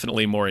is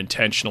definitely more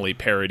intentionally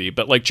parody.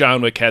 But like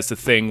John Wick has the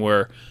thing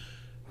where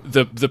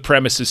the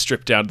premise is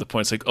stripped down to the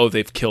point it's like, oh,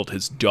 they've killed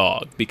his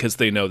dog, because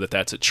they know that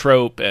that's a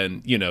trope,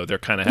 and they're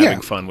kind of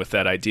having fun with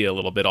that idea a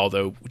little bit.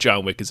 Although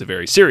John Wick is a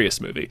very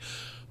serious movie,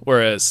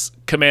 whereas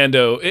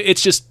Commando,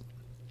 it's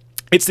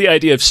the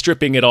idea of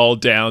stripping it all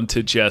down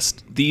to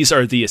just, these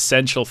are the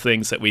essential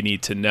things that we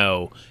need to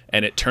know,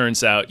 and it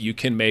turns out you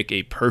can make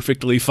a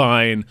perfectly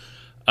fine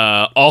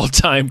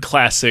all-time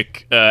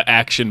classic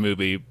action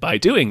movie by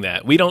doing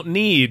that. We don't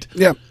need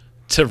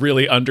to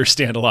really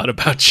understand a lot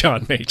about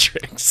John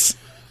Matrix.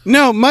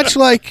 No, much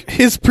like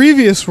his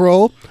previous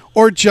role,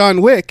 or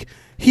John Wick,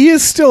 he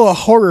is still a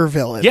horror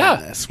villain in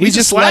this. We he's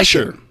just a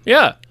slasher. like him.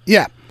 Yeah.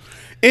 Yeah.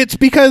 It's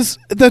because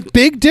the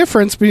big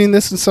difference between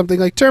this and something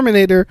like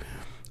Terminator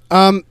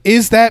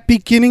is that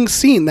beginning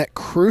scene, that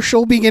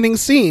crucial beginning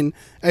scene,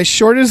 as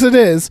short as it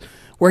is,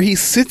 where he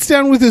sits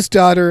down with his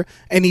daughter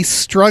and he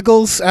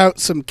struggles out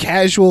some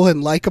casual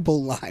and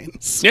likable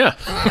lines. Yeah.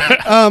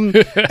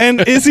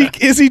 And is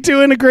he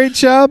doing a great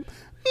job?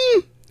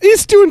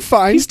 He's doing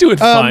fine. He's doing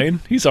fine.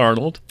 He's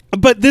Arnold.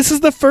 But this is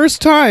the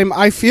first time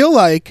I feel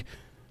like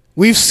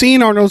we've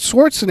seen Arnold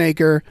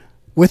Schwarzenegger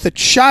with a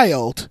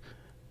child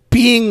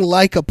being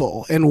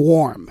likable and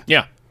warm.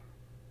 Yeah.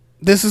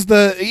 This is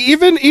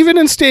even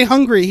in Stay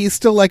Hungry, he's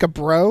still like a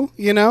bro,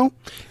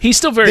 He's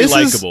still very This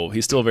is- likable.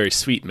 He's still a very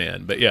sweet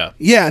man, but yeah.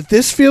 Yeah,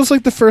 this feels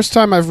like the first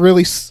time I've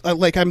really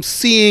I'm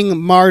seeing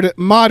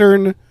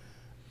modern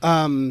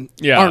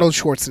Arnold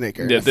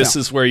Schwarzenegger. Yeah, this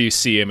is where you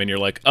see him and you're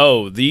like,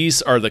 oh,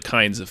 these are the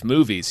kinds of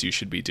movies you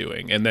should be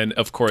doing. And then,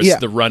 of course,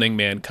 The Running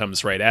Man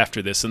comes right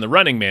after this. And The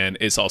Running Man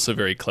is also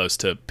very close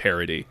to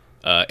parody,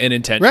 and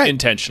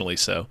intentionally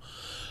so.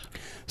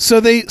 So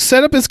they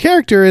set up his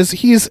character as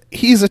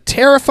he's a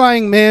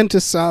terrifying man to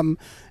some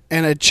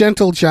and a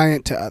gentle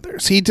giant to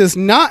others. He does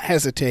not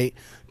hesitate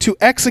to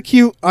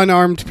execute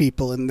unarmed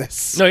people in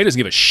this. No, he doesn't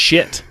give a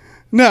shit.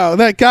 No,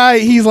 that guy,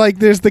 he's like,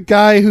 there's the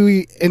guy who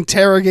he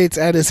interrogates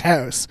at his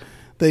house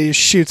that he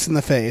shoots in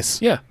the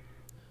face. Yeah.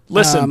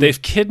 Listen,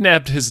 they've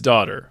kidnapped his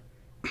daughter.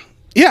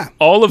 Yeah.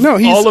 All of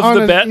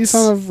the bets he's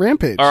on a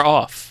rampage. are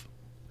off.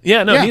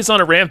 Yeah, no, Yeah. he's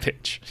on a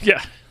rampage.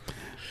 Yeah.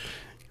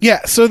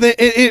 Yeah, so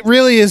it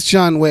really is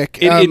John Wick.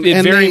 It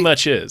And very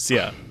much is,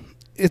 yeah.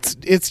 It's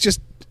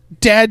just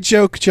dad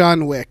joke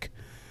John Wick.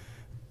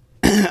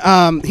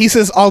 He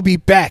says, "I'll be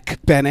back,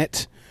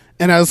 Bennett."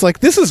 And I was like,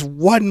 this is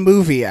one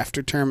movie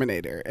after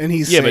Terminator. And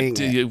he's saying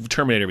it.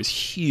 Terminator was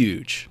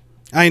huge.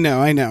 I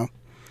know.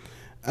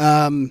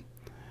 And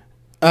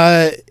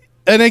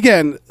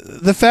again,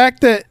 the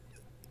fact that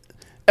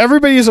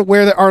everybody is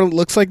aware that Arnold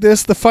looks like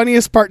this, the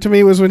funniest part to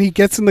me was when he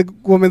gets in the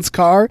woman's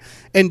car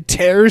and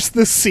tears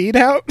the seat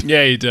out.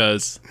 Yeah, he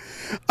does.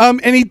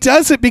 And he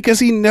does it because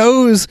he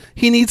knows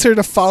he needs her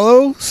to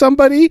follow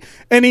somebody,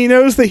 and he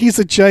knows that he's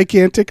a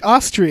gigantic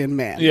Austrian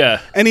man.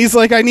 Yeah. And he's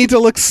like, I need to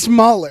look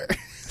smaller.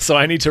 So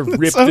I need to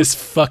rip this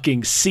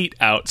fucking seat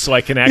out so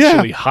I can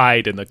actually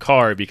hide in the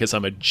car because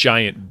I'm a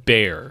giant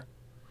bear.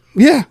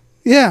 Yeah.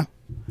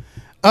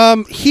 I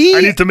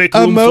need to make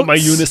room for my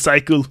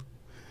unicycle.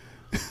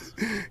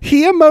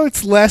 He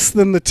emotes less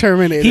than the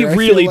Terminator. He I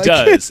really feel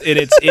like. does, and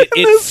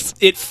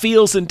it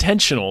feels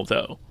intentional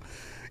though.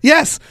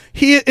 Yes,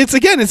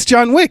 it's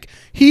John Wick.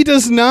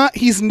 He's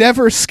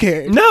never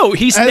scared. No,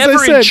 he's As never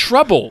I said, in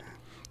trouble.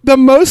 The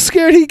most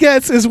scared he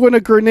gets is when a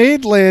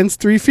grenade lands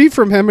 3 feet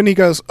from him and he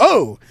goes,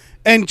 "Oh,"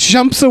 and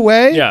jumps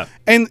away. Yeah.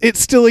 And it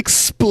still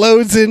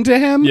explodes into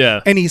him.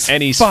 Yeah. And he's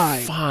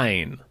fine.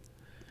 fine.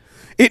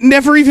 It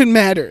never even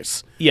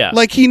matters. Yeah.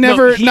 Like he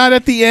never, not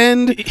at the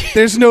end.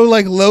 There's no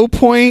like low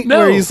point No.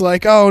 where he's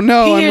like, "Oh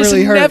no, I'm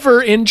really hurt." He is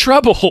never in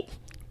trouble.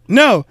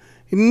 No,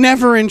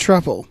 never in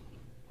trouble.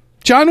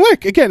 John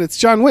Wick. Again, it's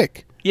John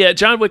Wick. Yeah,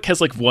 John Wick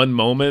has like one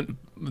moment,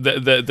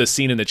 the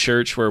scene in the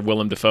church where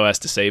Willem Dafoe has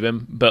to save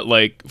him, but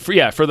like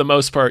for the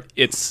most part,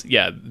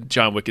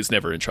 John Wick is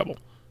never in trouble.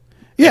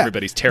 Yeah,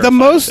 everybody's terrified. The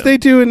most of him. they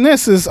do in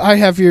this is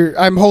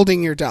I'm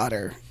holding your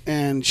daughter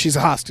and she's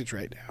a hostage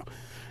right now,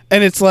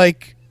 and it's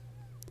like,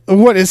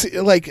 what is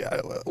like?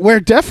 We're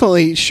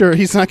definitely sure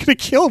he's not going to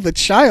kill the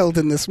child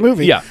in this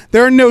movie. Yeah,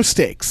 there are no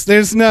stakes.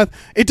 There's not.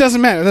 It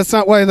doesn't matter. That's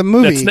not why the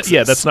movie. Exists.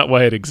 That's not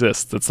why it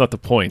exists. That's not the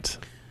point.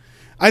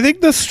 I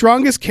think the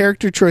strongest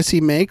character choice he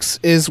makes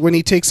is when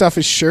he takes off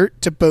his shirt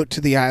to boat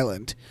to the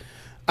island.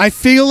 I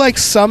feel like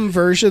some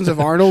versions of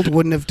Arnold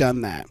wouldn't have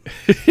done that.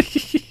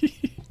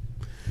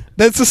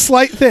 That's a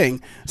slight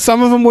thing.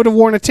 Some of them would have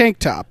worn a tank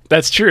top.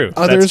 That's true.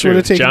 Others would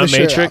have taken John the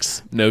shirt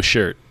Matrix, off. no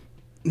shirt.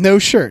 No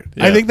shirt.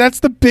 Yeah. I think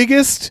that's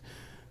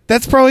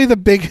probably the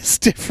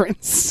biggest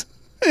difference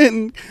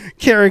in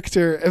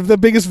character, the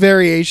biggest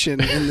variation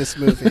in this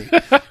movie.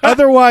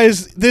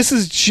 Otherwise, this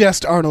is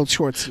just Arnold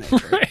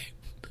Schwarzenegger. Right.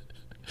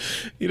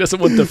 He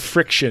doesn't want the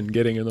friction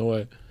getting in the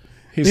way.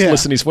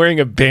 He's wearing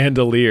a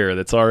bandolier.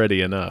 That's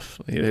already enough.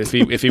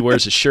 If he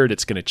wears a shirt,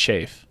 it's going to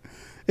chafe.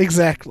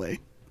 Exactly.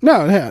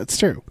 No, it's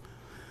true.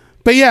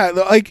 But yeah,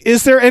 like,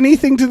 is there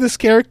anything to this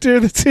character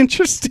that's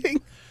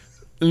interesting?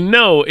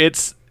 No,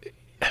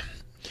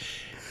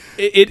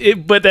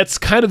 but that's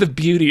kind of the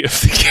beauty of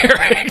the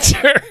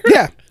character.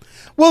 Yeah.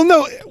 Well,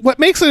 no, what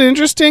makes it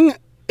interesting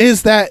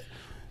is that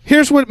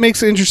here's what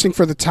makes it interesting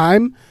for the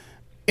time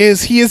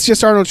is he is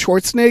just Arnold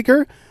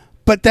Schwarzenegger,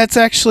 but that's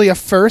actually a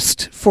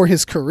first for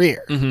his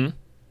career. Mm-hmm.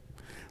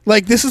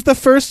 Like, this is the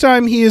first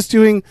time he is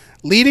doing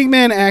leading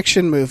man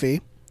action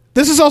movie.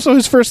 This is also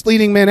his first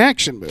leading man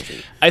action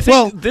movie. I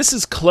think this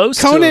is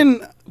close Conan,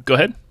 to... Go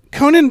ahead.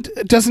 Conan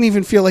doesn't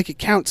even feel like it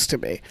counts to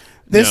me.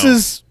 This No.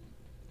 is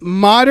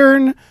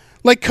modern.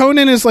 Like,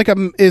 Conan is like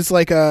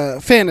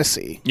a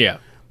fantasy. Yeah.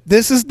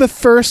 This is the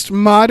first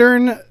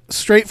modern,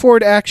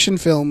 straightforward action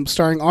film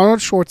starring Arnold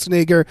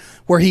Schwarzenegger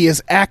where he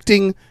is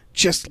acting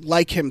just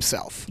like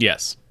himself.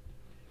 Yes.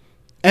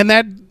 And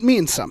that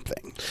means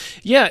something.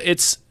 Yeah,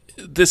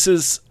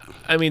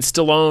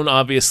 Stallone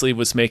obviously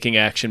was making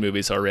action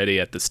movies already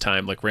at this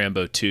time, like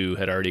Rambo 2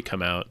 had already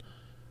come out.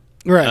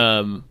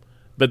 Right.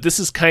 But this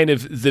is kind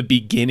of the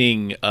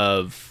beginning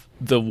of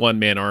the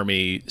one-man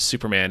army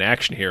Superman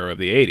action hero of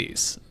the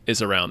 80s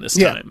is around this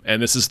time.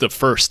 And this is the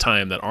first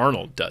time that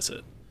Arnold does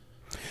it.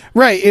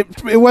 Right.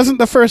 It wasn't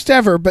the first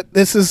ever, but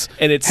this is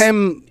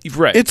him.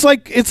 Right. It's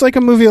like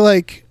a movie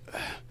like,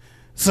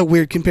 it's a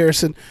weird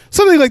comparison.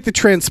 Something like The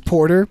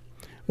Transporter,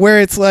 where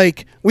it's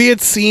like we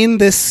had seen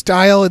this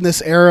style in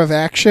this era of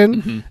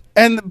action,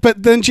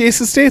 but then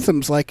Jason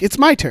Statham's like, it's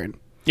my turn.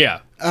 Yeah.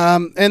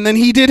 And then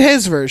he did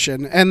his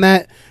version,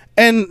 it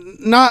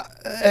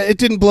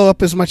didn't blow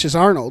up as much as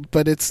Arnold,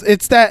 but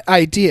it's that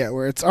idea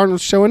where it's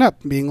Arnold showing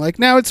up and being like,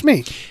 now it's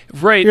me.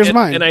 Right. Here's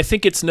mine. And I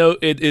think it's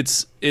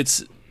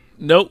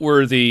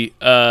noteworthy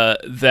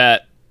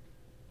that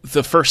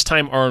the first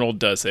time Arnold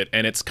does it,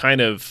 and it's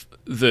kind of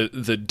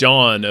the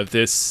dawn of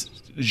this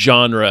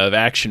genre of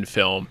action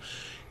film,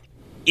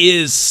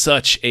 is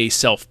such a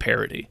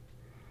self-parody.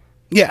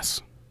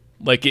 Yes.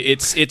 Like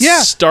it's a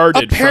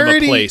started parody,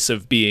 from a place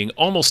of being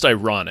almost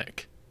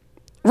ironic.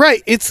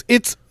 Right. It's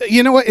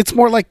you know what? It's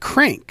more like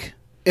Crank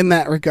in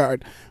that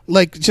regard.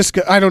 Like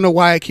I don't know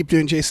why I keep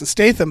doing Jason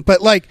Statham,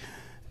 but like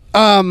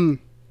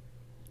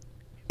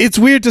it's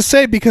weird to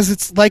say because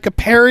it's like a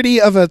parody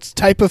of a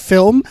type of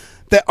film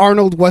that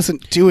Arnold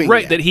wasn't doing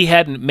right, yet. that he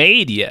hadn't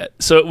made yet.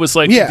 So it was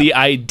like the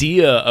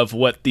idea of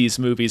what these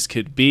movies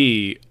could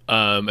be,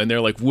 and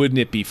they're like, wouldn't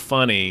it be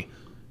funny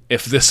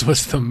if this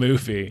was the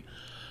movie?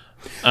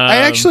 I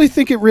actually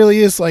think it really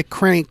is like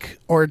Crank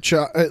or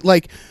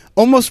like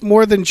almost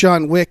more than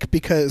John Wick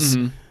because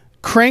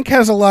Crank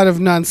has a lot of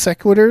non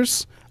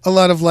sequiturs, a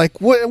lot of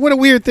like, what a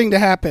weird thing to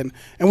happen.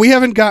 And we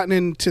haven't gotten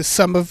into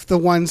some of the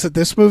ones that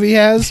this movie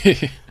has.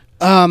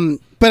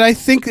 But I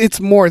think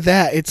it's more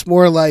that. It's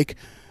more like,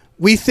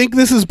 we think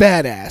this is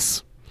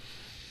badass,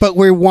 but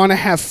we want to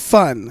have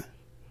fun.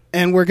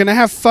 And we're going to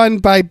have fun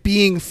by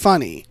being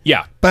funny.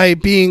 Yeah. By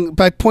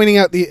pointing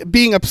out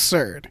being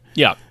absurd.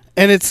 Yeah.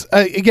 And it's,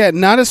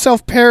 again, not a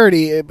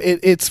self-parody.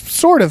 It's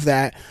sort of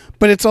that,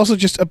 but it's also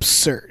just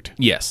absurd.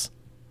 Yes.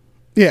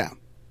 Yeah.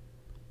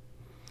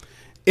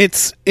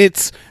 It's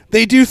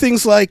they do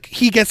things like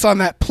he gets on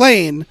that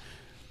plane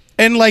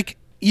and like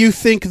you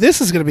think this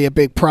is going to be a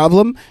big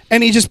problem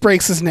and he just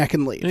breaks his neck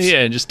and leaves. Yeah,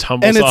 and just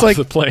tumbles off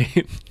the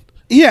plane.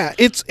 Yeah,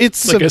 it's like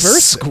subversive.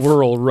 A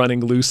squirrel running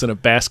loose in a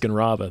Baskin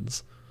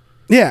Robbins.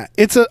 Yeah,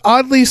 it's an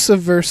oddly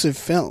subversive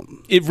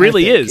film. It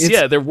really is.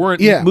 There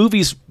weren't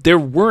movies. There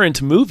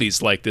weren't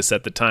movies like this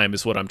at the time.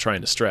 Is what I'm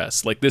trying to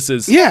stress. Like this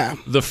is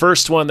the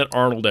first one that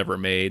Arnold ever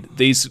made.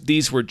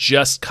 These were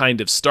just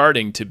kind of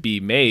starting to be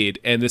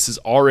made, and this is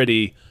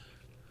already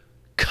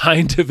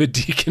kind of a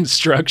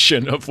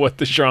deconstruction of what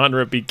the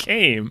genre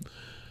became.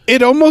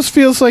 It almost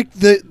feels like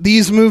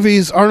these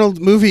movies, Arnold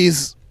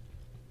movies,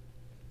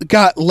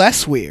 got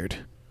less weird.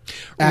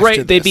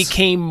 Right, they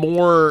became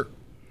more.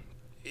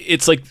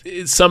 It's like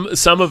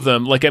some of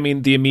them, like, I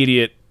mean, the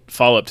immediate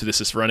follow-up to this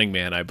is Running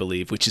Man, I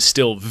believe, which is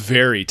still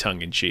very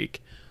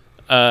tongue-in-cheek.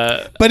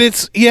 But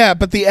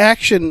but the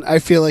action, I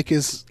feel like,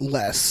 is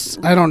less.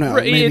 I don't know.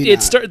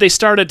 They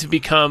started to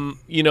become,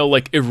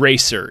 like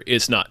Eraser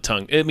is not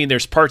tongue. I mean,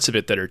 there's parts of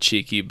it that are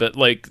cheeky, but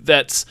like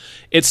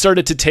they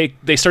started to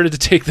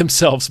take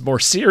themselves more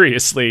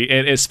seriously,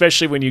 and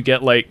especially when you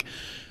get like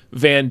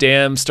Van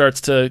Damme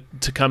starts to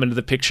come into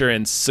the picture,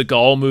 and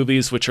Seagal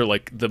movies, which are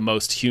like the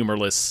most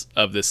humorless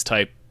of this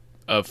type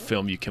of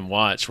film you can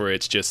watch, where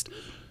it's just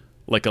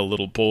like a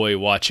little boy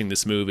watching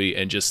this movie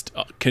and just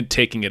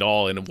taking it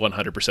all in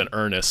 100%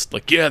 earnest.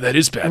 Like, yeah, that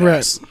is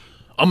badass. Right.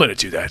 I'm going to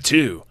do that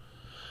too.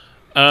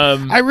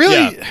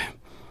 I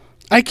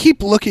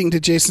keep looking to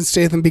Jason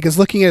Statham because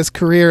looking at his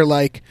career,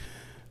 like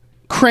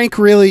Crank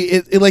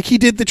really, like he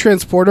did The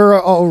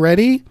Transporter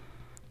already.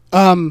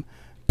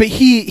 But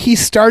he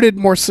started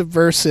more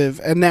subversive,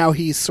 and now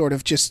he's sort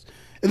of just.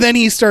 Then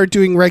he started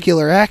doing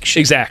regular action.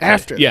 Exactly.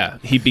 After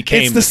he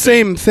became. It's the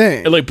same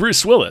thing. Like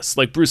Bruce Willis.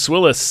 Made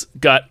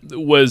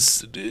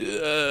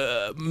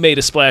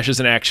a splash as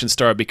an action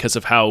star because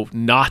of how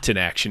not an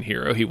action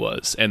hero he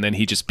was, and then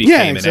he just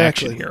became an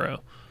action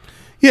hero.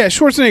 Yeah,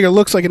 Schwarzenegger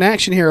looks like an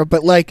action hero,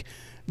 but like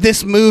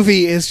this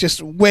movie is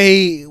just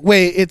way.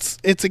 It's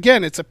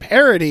a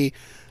parody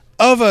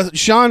of a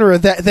genre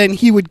that then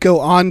he would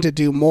go on to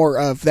do more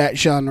of that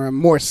genre,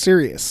 more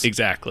serious.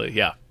 Exactly.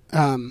 Yeah.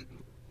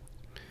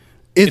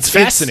 It's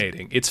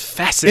fascinating. It's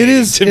fascinating.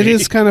 It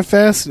is kind of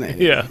fascinating.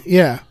 Yeah.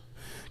 Yeah.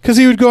 Because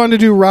he would go on to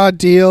do Raw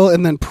Deal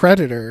and then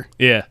Predator.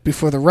 Yeah.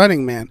 Before The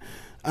Running Man.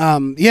 I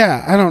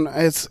don't know.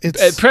 It's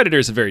Predator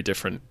is a very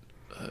different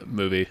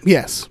movie.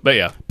 Yes. But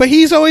yeah. But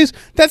he's always.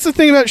 That's the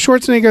thing about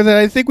Schwarzenegger that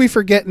I think we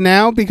forget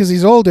now because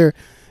he's older,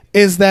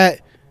 is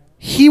that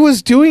he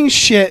was doing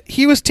shit.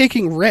 He was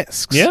taking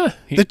risks. Yeah.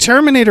 The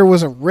Terminator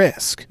was a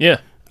risk. Yeah.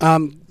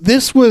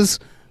 This was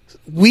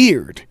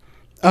weird.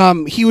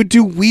 He would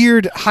do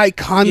weird high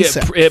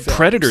concept. Yeah,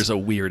 Predator's a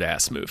weird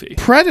ass movie.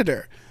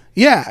 Predator.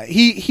 Yeah.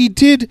 He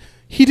did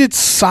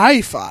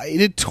sci-fi. He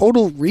did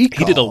Total Recall.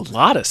 He did a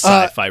lot of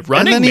sci-fi.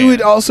 Running Man. And then he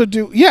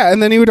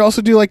would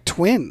also do like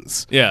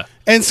Twins. Yeah.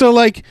 And so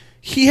like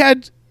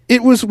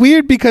it was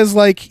weird because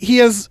like he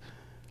has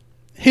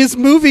his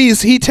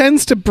movies, he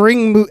tends to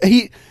bring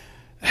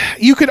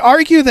you could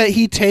argue that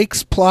he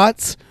takes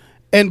plots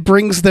and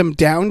brings them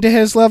down to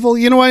his level.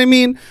 You know what I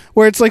mean?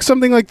 Where it's like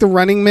something like The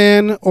Running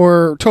Man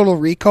or Total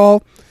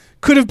Recall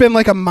could have been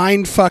like a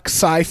mindfuck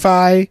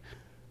sci-fi,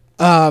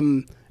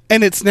 and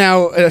it's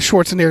now a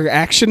Schwarzenegger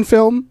action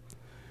film.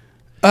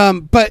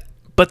 But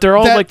they're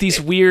all like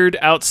these weird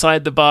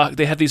outside the box.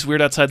 They have these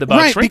weird outside the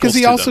box, right? Because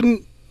he also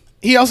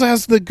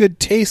has the good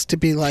taste to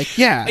be like,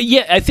 yeah.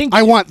 I think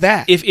I want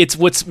that. If it's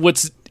what's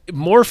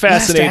more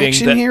fascinating,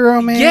 Last Action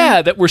Hero, man.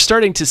 Yeah, that we're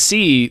starting to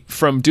see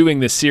from doing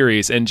this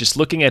series and just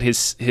looking at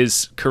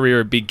his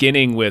career,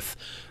 beginning with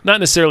not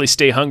necessarily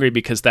Stay Hungry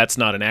because that's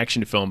not an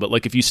action film, but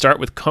like if you start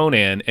with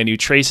Conan and you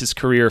trace his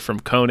career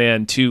from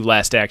Conan to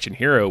Last Action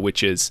Hero,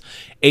 which is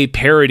a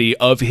parody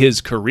of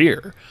his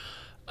career.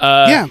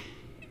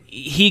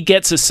 he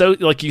gets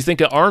like you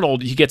think of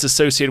Arnold, he gets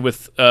associated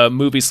with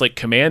movies like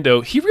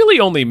Commando. He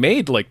really only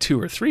made like 2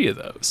 or 3 of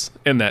those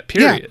in that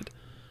period. Yeah.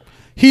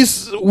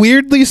 He's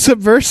weirdly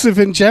subversive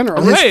in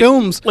general. Right. His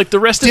films like the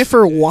rest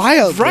differ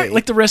wildly. Right,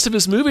 like the rest of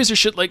his movies are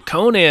shit like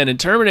Conan and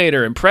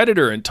Terminator and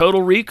Predator and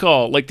Total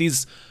Recall, like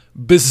these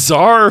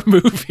bizarre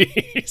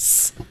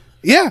movies.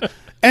 Yeah.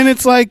 And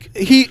it's like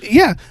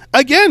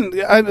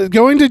again,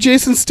 going to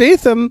Jason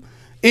Statham,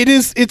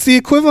 it's the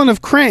equivalent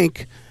of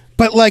Crank.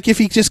 But, like, if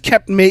he just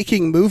kept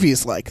making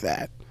movies like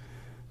that,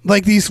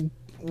 like these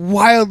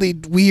wildly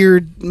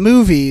weird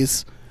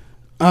movies,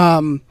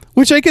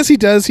 which I guess he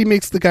does. He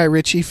makes the Guy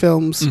Ritchie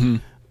films. Mm-hmm.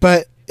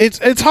 But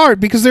it's hard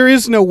because there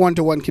is no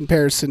one-to-one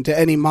comparison to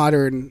any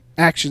modern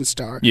action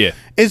star. Yeah.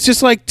 It's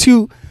just like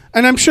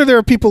and I'm sure there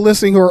are people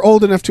listening who are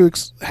old enough to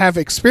have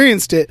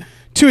experienced it.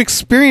 To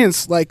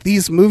experience, like,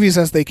 these movies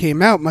as they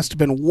came out must have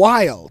been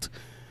wild.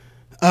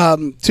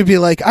 To be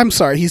like, I'm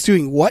sorry, he's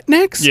doing what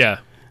next? Yeah.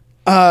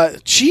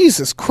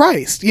 Jesus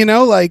Christ,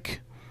 like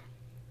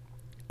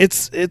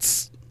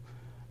it's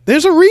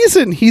there's a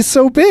reason he's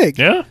so big.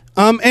 Yeah.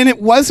 And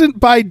it wasn't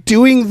by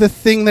doing the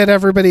thing that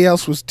everybody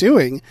else was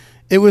doing.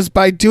 It was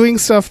by doing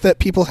stuff that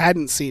people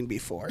hadn't seen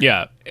before.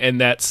 Yeah. And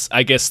that's,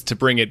 I guess, to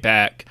bring it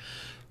back,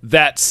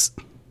 that's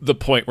the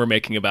point we're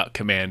making about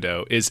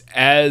Commando, is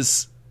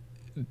as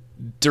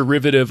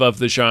derivative of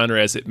the genre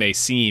as it may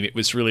seem, it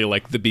was really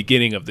like the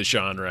beginning of the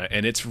genre,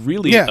 and it's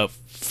really a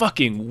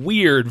fucking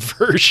weird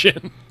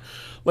version.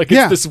 Like,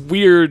 it's this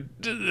weird,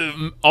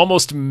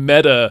 almost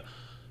meta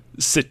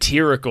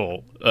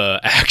satirical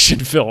action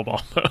film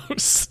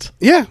almost.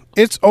 Yeah,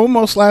 it's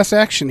almost Last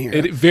Action Hero.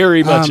 It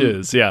very much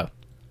is, yeah.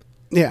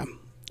 Yeah.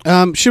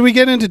 Should we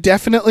get into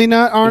Definitely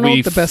Not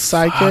Arnold, the best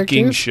side characters?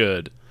 We fucking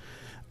should.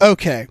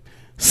 Okay.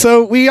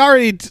 So we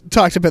already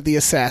talked about the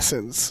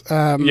assassins.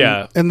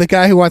 Yeah. And the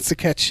guy who wants to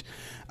catch...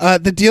 the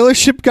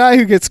dealership guy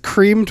who gets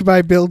creamed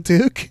by Bill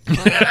Duke.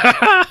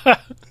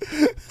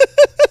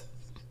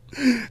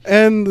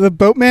 And the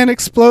boatman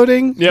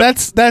exploding. Yep.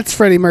 That's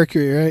Freddie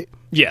Mercury, right?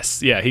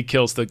 Yes, yeah, he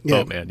kills the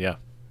boatman, yeah.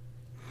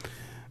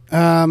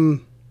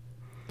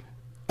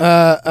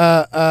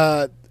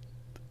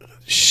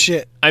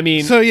 Shit. I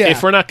mean, so,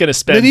 if we're not going to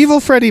spend medieval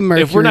Freddie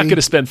Mercury, if we're not going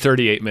to spend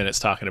 38 minutes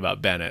talking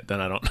about Bennett, then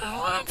I don't know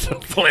what the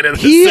point of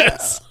this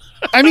is.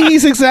 I mean,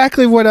 he's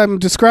exactly what I'm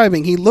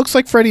describing. He looks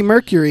like Freddie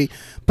Mercury,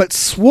 but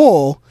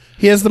swole.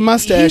 He has the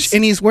mustache,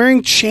 and he's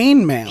wearing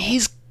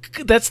chainmail.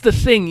 That's the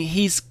thing.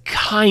 He's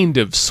kind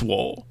of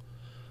swole.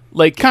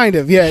 Like, kind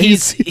of, yeah.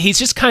 He's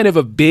just kind of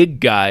a big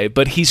guy,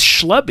 but he's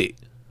schlubby.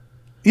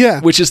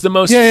 Yeah. Which is the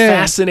most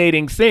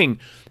fascinating thing.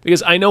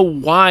 Because I know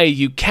why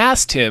you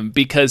cast him,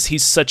 because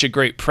he's such a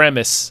great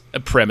presence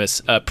in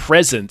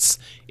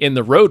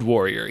the Road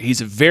Warrior.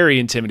 He's a very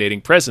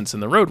intimidating presence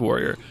in the Road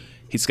Warrior.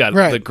 He's got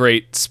the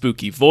great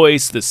spooky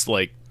voice, this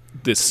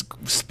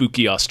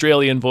spooky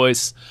Australian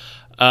voice.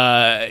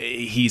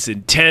 He's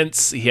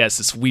intense. He has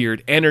this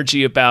weird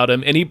energy about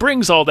him, and he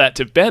brings all that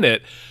to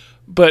Bennett.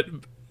 But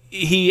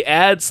he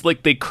adds,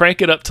 like, they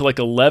crank it up to like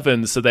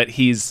 11 so that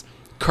he's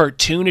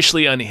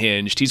cartoonishly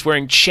unhinged. He's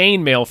wearing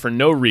chainmail for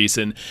no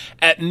reason.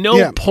 At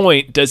no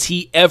point does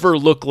he ever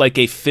look like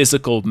a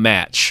physical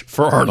match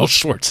for Arnold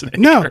Schwarzenegger.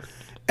 No.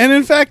 And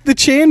in fact, the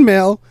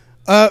chainmail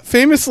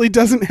famously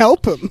doesn't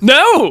help him.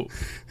 No.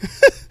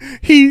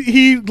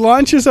 He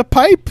launches a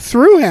pipe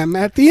through him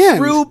at the end.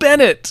 Through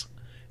Bennett.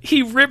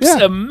 He rips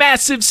a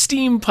massive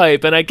steam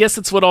pipe, and I guess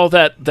it's what all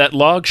that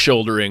log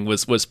shouldering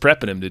was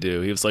prepping him to do.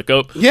 He was like,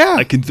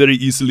 I can very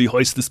easily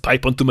hoist this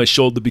pipe onto my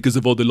shoulder because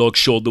of all the log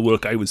shoulder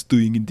work I was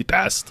doing in the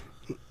past.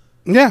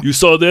 Yeah. You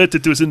saw that?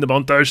 It was in the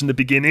montage in the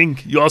beginning.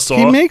 You all saw.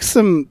 He makes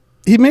some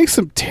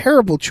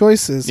terrible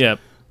choices. Yeah.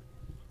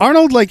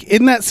 Arnold, like,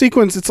 in that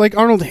sequence, it's like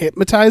Arnold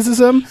hypnotizes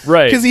him.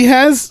 Right. Because he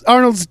has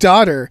Arnold's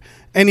daughter,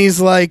 and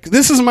he's like,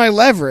 this is my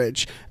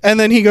leverage. And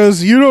then he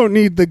goes, you don't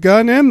need the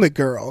gun and the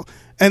girl.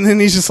 And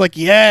then he's just like,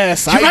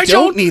 yes, I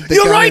don't need the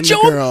gun and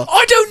the girl.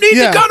 I don't need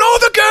the gun or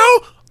the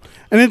girl.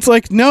 And it's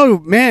like, no,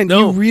 man,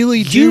 you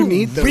really do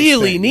need those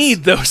really things.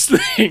 need those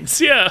things,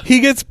 yeah.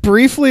 He gets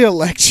briefly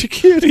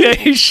electrocuted. Yeah,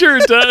 he sure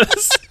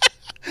does.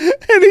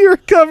 And he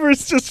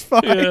recovers just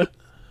fine. Yeah.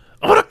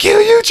 I want to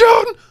kill you,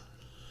 John.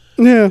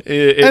 Yeah.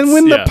 And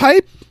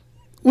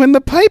when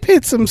the pipe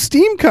hits him,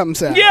 steam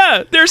comes out.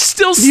 Yeah, there's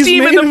still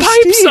steam in the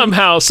pipe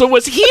somehow. So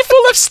was he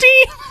full of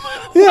steam?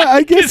 Yeah,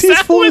 I guess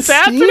he's full of steam.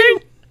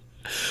 Happening?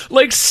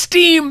 Like,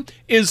 steam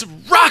is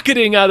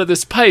rocketing out of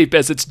this pipe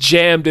as it's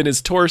jammed in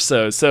his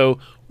torso. So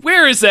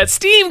where is that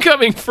steam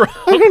coming from?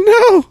 I don't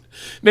know.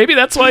 Maybe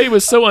that's why he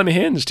was so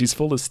unhinged. He's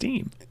full of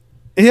steam.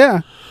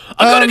 Yeah.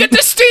 I'm going to get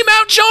this steam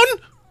out, John!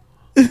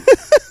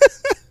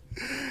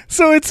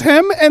 So it's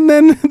him and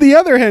then the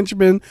other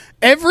henchmen.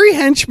 Every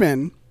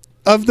henchman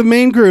of the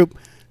main group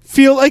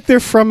feel like they're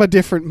from a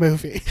different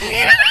movie.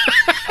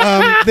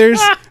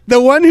 There's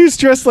the one who's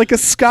dressed like a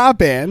ska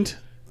band.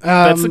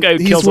 That's the guy who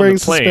kills on the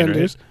plane,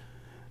 suspenders.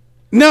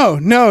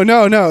 Right?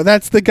 No.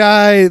 That's the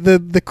guy,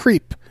 the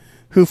creep,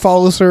 who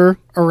follows her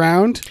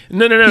around.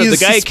 No. He The has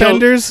guy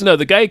suspenders.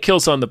 the guy who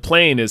kills on the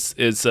plane is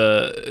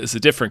a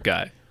different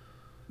guy.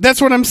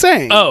 That's what I'm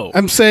saying. Oh.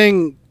 I'm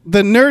saying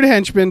the nerd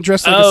henchman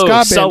dressed like a ska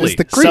band Sully. is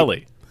the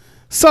creep.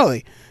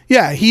 Sully.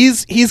 Yeah,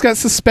 he's got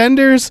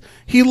suspenders.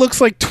 He looks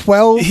like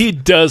 12. He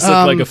does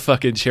look like a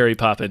fucking cherry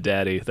poppin'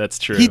 daddy. That's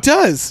true. He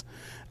does.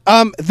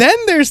 Then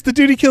there's the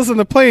dude he kills on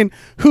the plane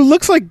who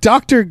looks like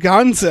Dr.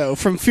 Gonzo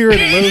from Fear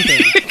and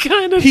Loathing.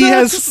 Kind of. He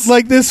has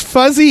like this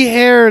fuzzy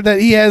hair that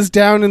he has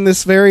down in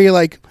this very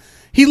like.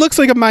 He looks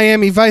like a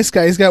Miami Vice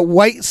guy. He's got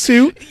white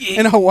suit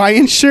and a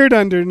Hawaiian shirt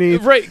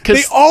underneath. Right, 'cause-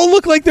 they all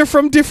look like they're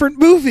from different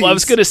movies. Well, I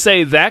was gonna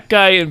say that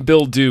guy and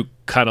Bill Duke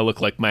kind of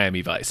look like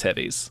Miami Vice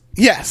heavies.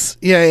 Yes.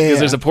 Yeah. Because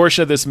there's a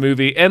portion of this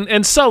movie,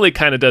 and Sully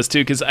kind of does too.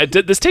 Because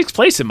this takes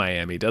place in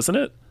Miami, doesn't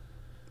it?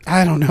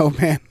 I don't know,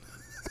 man.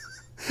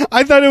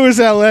 I thought it was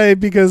L.A.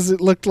 because it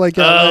looked like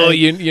L.A. Oh,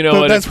 you know but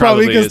what? that's it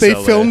probably because they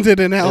filmed it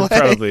in L.A. It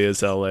probably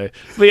is L.A.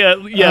 But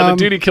yeah. The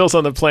dude he kills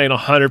on the plane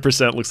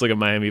 100% looks like a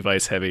Miami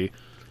Vice heavy.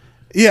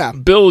 Yeah.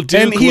 Bill Duke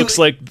And he looks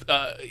like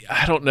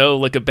I don't know,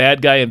 like a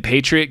bad guy in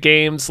Patriot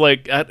Games.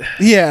 Like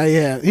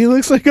Yeah. He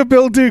looks like a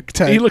Bill Duke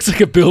type. he looks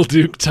like a Bill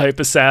Duke type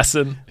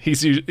assassin. He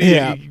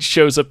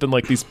shows up in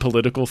like these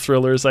political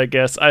thrillers, I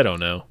guess. I don't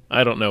know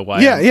why.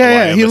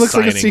 Yeah. I'm He looks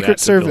like a assigning Secret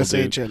that to Bill Service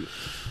Duke. agent.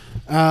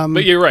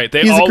 But you're right.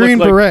 They he's all a Green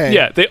look like, Beret.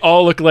 Yeah, they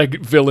all look like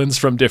villains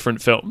from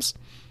different films.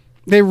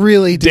 They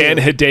really do. Dan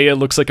Hedaya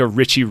looks like a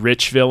Richie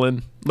Rich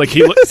villain. Like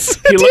Dan Hedaya,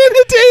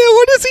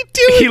 what is he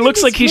doing? He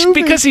looks like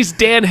because he's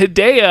Dan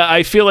Hedaya.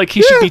 I feel like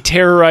he should be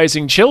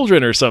terrorizing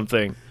children or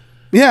something.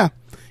 Yeah,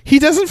 he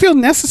doesn't feel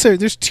necessary.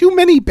 There's too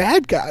many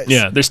bad guys.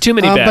 Yeah, there's too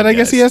many bad guys. But I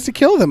guess he has to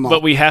kill them all.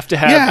 But we have to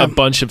have a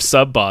bunch of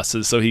sub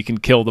bosses so he can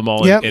kill them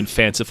all in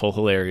fanciful,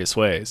 hilarious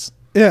ways.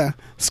 Yeah,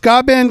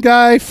 ska band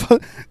guy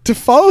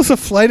follows a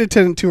flight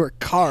attendant to her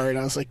car, and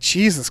I was like,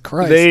 Jesus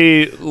Christ!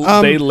 They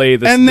lay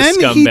the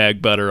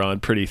scumbag butter on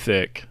pretty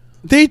thick.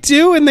 They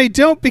do and they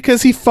don't,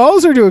 because he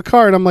follows her to a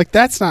car, and I'm like,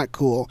 that's not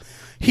cool.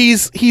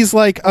 He's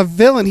like a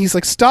villain. He's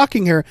like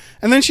stalking her,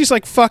 and then she's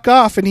like, "Fuck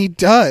off," and he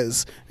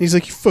does. And he's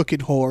like, "You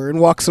fucking whore,"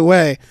 and walks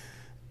away.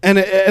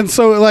 And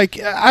so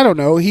like I don't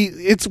know.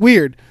 It's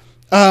weird.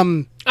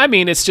 I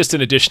mean, it's just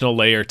an additional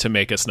layer to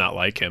make us not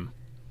like him.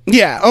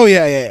 Yeah. Oh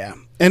yeah.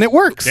 And it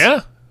works.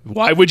 Yeah.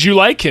 Why would you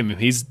like him?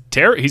 He's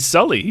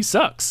Sully. He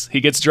sucks.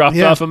 He gets dropped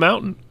off a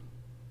mountain.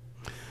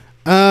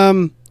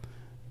 And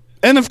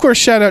of course,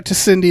 shout out to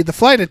Cindy, the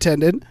flight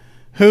attendant,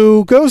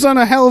 who goes on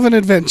a hell of an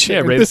adventure.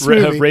 Yeah,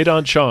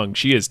 Radon Chong.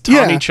 She is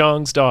Tommy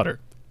Chong's daughter.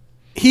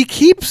 He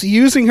keeps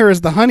using her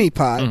as the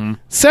honeypot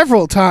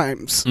several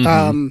times.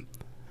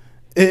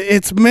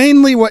 It's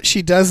mainly what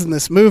she does in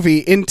this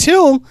movie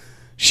until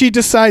she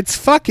decides,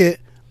 fuck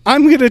it,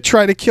 I'm going to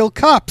try to kill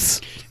cops.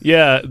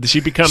 Yeah,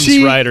 she becomes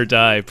ride or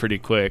die pretty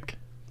quick.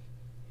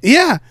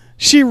 Yeah,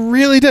 she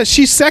really does.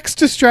 She sex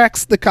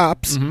distracts the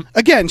cops.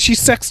 Again, she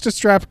sex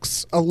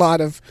distracts a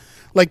lot of,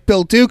 like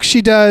Bill Duke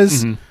she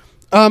does.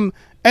 And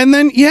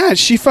then,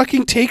 she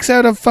fucking takes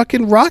out a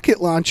fucking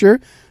rocket launcher,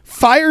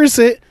 fires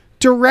it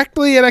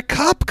directly at a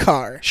cop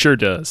car. Sure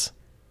does.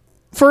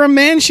 For a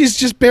man she's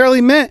just barely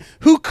met,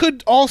 who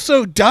could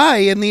also die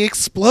in the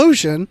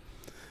explosion,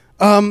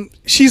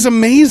 she's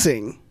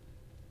amazing.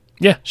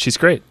 Yeah, she's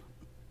great.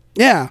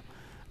 Yeah.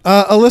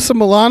 Alyssa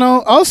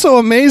Milano, also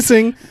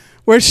amazing,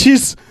 where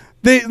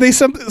they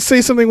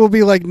say something will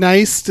be like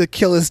nice to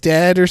kill his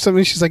dad or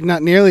something. She's like,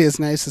 not nearly as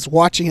nice as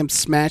watching him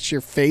smash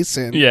your face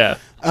in. Yeah.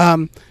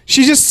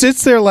 She just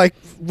sits there like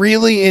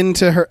really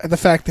into the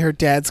fact that her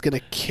dad's going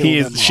to kill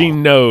them all. She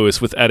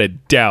knows without a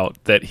doubt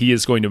that he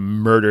is going to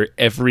murder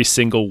every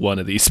single one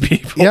of these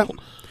people. Yep.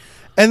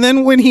 And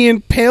then when he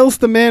impales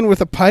the man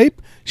with a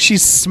pipe,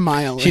 she's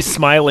smiling. She's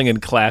smiling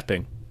and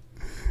clapping.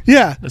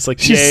 Yeah. It's like,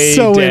 she's yay,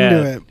 so Dad,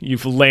 into it.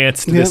 You've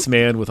lanced this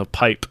man with a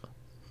pipe.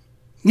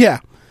 Yeah.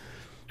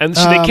 And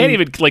they can't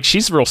even, like,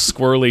 she's real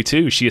squirrely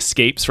too. She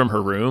escapes from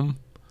her room.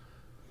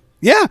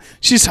 Yeah.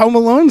 She's Home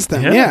Alone's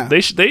them. Yeah.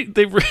 They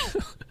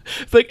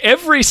like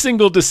every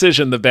single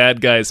decision the bad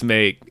guys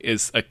make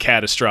is a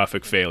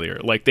catastrophic failure.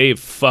 Like they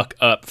fuck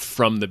up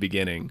from the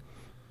beginning.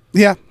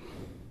 Yeah.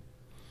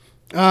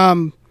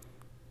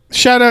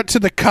 Shout out to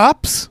the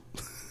cops.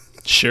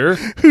 Sure.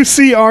 Who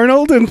see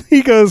Arnold and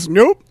he goes,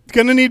 nope,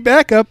 gonna need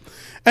backup.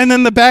 And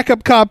then the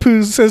backup cop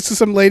who says to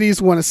some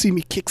ladies, want to see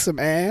me kick some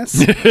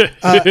ass.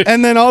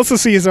 And then also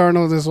sees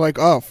Arnold is like,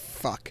 oh,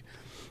 fuck.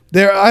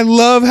 I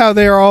love how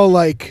they're all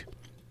like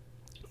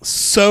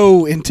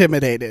so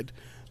intimidated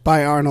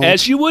by Arnold.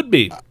 As you would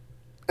be.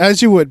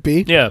 As you would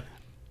be. Yeah.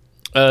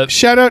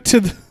 Shout out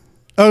to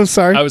oh,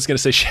 sorry. I was going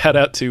to say shout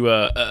out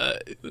to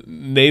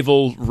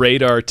naval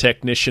radar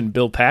technician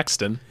Bill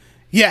Paxton.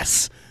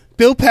 Yes.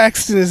 Bill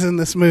Paxton is in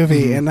this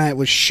movie, and that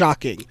was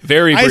shocking.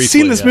 Very briefly. I've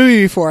seen this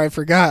movie before. I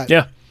forgot.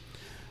 Yeah.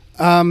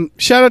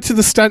 Shout out to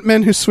the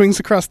stuntman who swings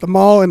across the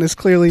mall and is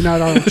clearly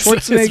not Arnold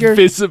Schwarzenegger. It's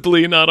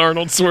visibly not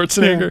Arnold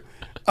Schwarzenegger.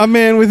 Yeah. A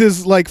man with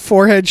his like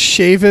forehead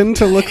shaven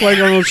to look like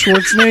Arnold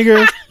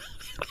Schwarzenegger.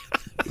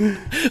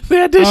 They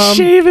had to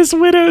shave his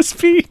widow's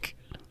peak.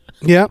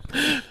 Yep.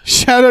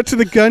 Shout out to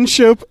the gun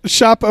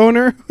shop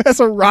owner who has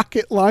a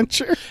rocket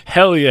launcher.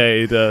 Hell yeah,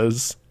 he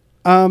does.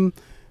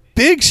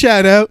 Big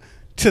shout out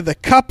to the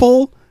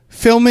couple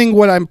filming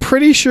what I'm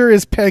pretty sure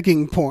is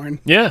pegging porn.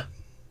 Yeah.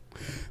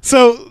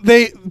 So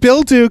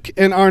Bill Duke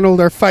and Arnold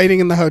are fighting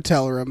in the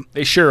hotel room.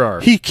 They sure are.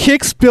 He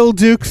kicks Bill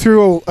Duke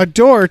through a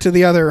door to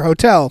the other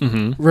hotel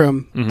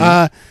room.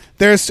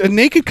 There's a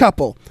naked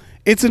couple.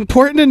 It's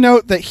important to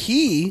note that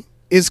he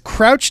is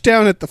crouched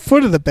down at the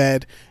foot of the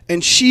bed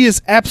and she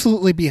is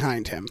absolutely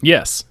behind him.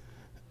 Yes.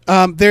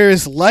 There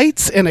is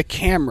lights and a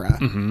camera.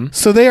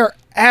 So they are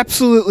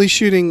absolutely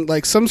shooting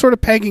like some sort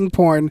of pegging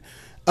porn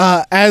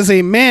as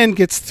a man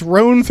gets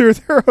thrown through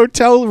their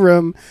hotel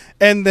room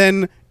and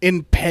then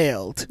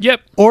impaled.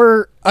 Yep.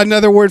 Or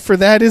another word for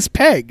that is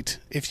pegged,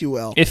 if you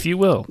will. If you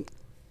will.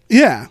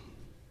 Yeah.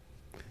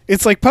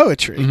 It's like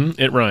poetry.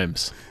 It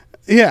rhymes.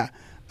 Yeah.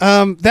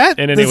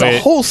 There's a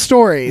whole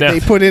story they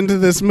put into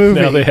this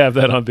movie. Now they have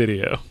that on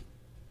video.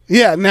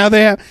 Yeah, now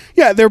they have.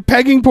 Yeah, their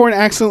pegging porn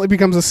accidentally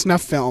becomes a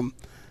snuff film,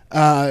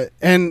 and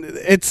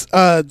it's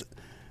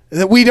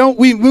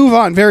we move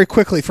on very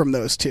quickly from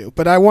those two.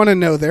 But I want to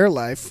know their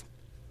life.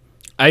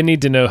 I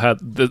need to know how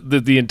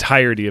the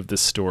entirety of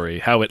this story,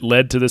 how it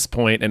led to this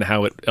point, and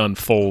how it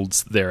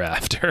unfolds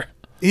thereafter.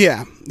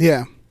 Yeah,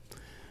 yeah.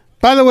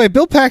 By the way,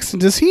 Bill Paxton,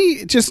 does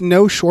he just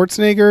know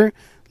Schwarzenegger?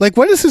 Like,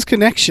 what is his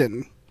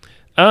connection?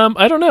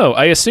 I don't know.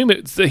 I assume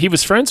he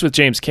was friends with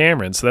James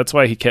Cameron, so that's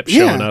why he kept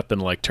showing up in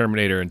like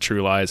Terminator and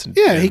True Lies.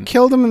 He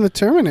killed him in the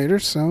Terminator.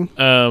 So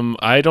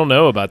I don't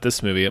know about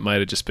this movie. It might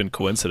have just been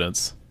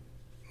coincidence.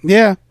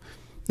 Yeah,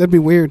 that'd be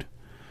weird.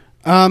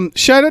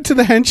 Shout out to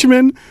the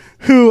henchman,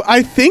 who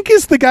I think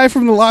is the guy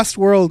from The Lost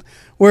World,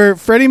 where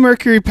Freddie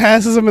Mercury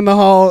passes him in the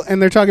hall,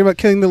 and they're talking about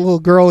killing the little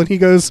girl, and he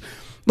goes,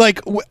 like,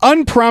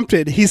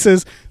 unprompted, he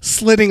says,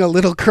 "Slitting a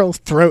little girl's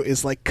throat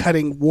is like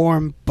cutting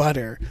warm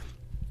butter."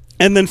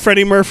 And then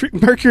Freddie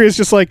Mercury is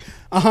just like,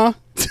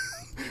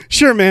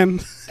 sure, man.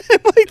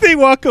 And like they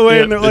walk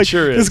away and they're like,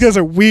 these guys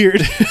are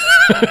weird.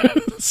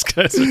 This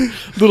guy's a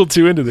little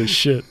too into this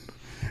shit.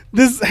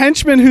 This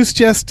henchman who's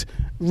just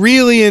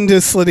really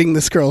into slitting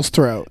this girl's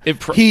throat.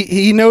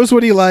 He knows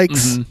what he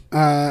likes.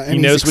 And he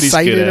knows what he's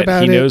good at.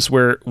 About he knows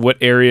what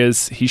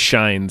areas he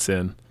shines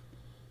in.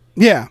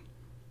 Yeah.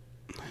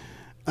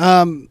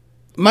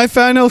 My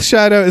final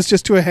shout out is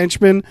just to a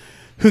henchman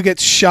who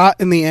gets shot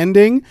in the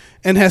ending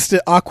and has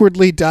to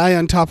awkwardly die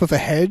on top of a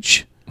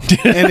hedge.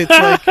 And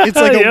it's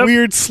like a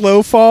weird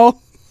slow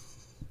fall.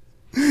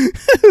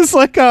 It's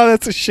like, oh,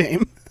 that's a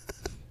shame.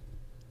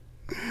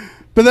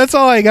 But that's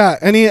all I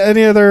got. Any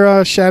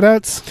other shout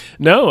outs?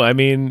 No, I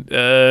mean,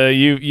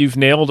 you've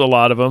nailed a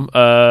lot of them.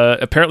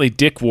 Apparently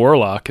Dick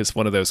Warlock is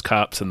one of those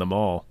cops in the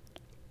mall.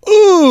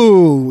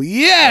 Ooh,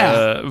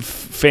 yeah.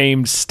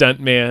 Famed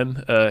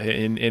stuntman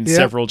in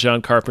several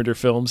John Carpenter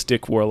films,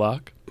 Dick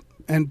Warlock.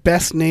 And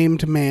best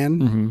named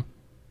man.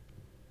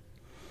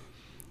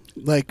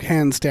 Like,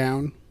 hands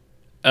down.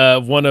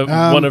 One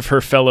of her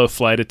fellow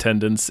flight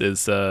attendants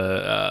is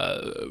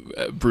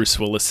Bruce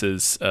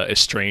Willis's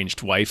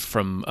estranged wife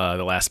from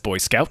The Last Boy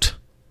Scout.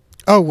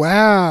 Oh,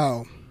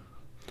 wow.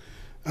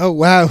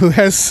 Who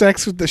has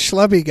sex with the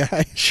schlubby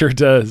guy. Sure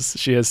does.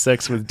 She has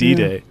sex with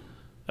D-Day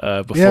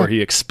before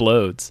he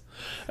explodes.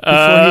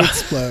 Before he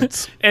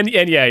explodes. And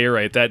yeah, you're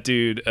right. That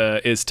dude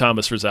is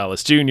Thomas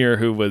Rosales Jr.,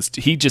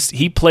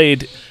 he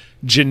played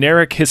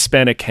generic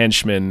Hispanic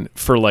henchman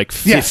for like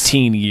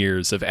 15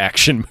 years of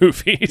action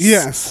movies.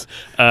 Yes.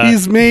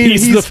 He's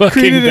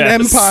created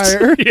an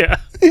empire.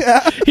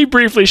 Yeah. He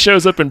briefly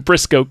shows up in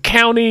Briscoe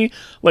County.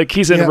 Like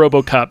he's in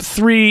RoboCop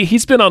 3.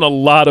 He's been on a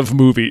lot of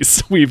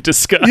movies we've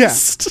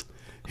discussed. Yeah.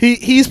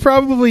 He's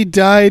probably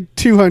died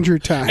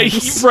 200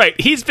 times. Right.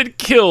 He's been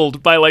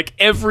killed by like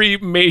every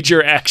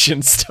major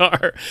action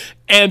star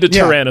and a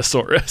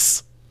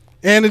Tyrannosaurus.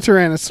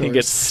 He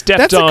gets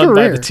stepped on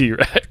by the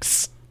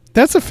T-Rex.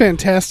 That's a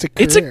fantastic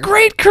career. It's a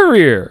great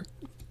career.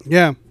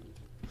 Yeah.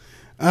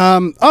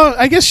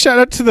 I guess shout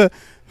out to the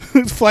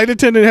flight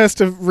attendant has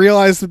to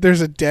realize that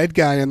there's a dead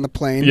guy in the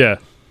plane. Yeah.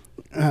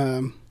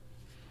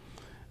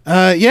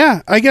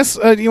 I guess,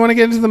 do you want to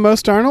get into the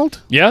most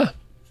Arnold? Yeah.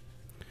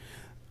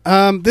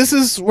 This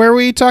is where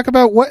we talk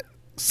about what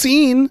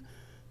scene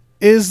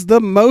is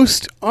the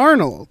most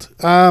Arnold.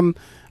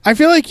 I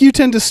feel like you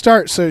tend to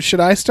start, so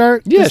should I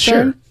start? Yeah,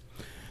 sure.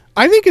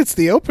 I think it's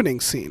the opening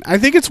scene. I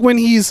think it's when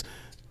he's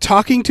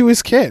talking to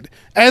his kid.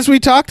 As we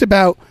talked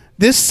about,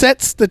 this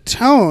sets the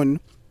tone,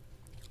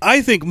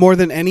 I think, more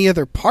than any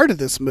other part of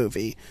this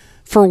movie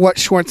for what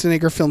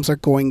Schwarzenegger films are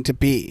going to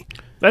be.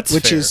 Which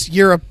fair. is,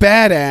 you're a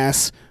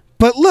badass,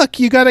 but look,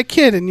 you got a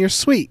kid and you're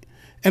sweet.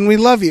 And we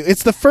love you.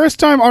 It's the first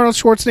time Arnold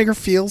Schwarzenegger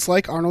feels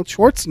like Arnold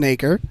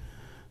Schwarzenegger.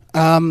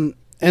 And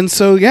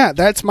so, yeah,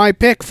 that's my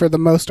pick for the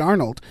most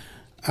Arnold.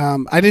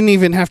 I didn't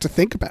even have to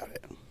think about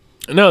it.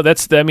 No,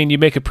 you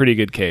make a pretty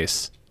good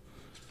case.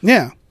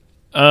 Yeah.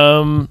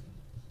 I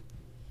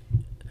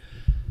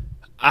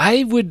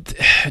would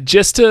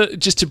just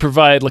to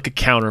provide like a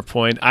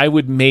counterpoint. I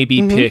would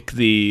maybe pick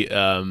the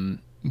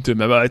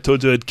Remember I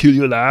told you I'd kill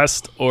you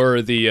last?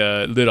 Or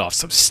the lit off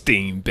some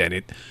steam,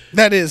 Bennett.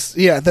 That is,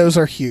 those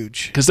are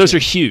huge. Because those are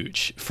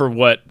huge for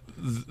what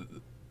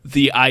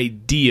the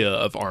idea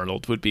of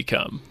Arnold would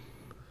become.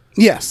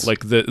 Yes.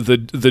 Like the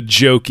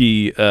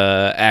jokey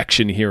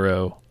action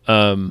hero.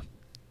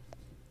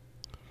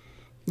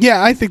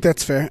 Yeah, I think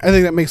that's fair. I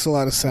think that makes a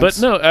lot of sense. But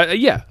no,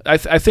 I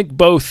think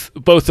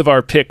both of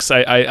our picks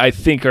I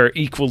think are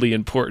equally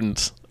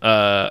important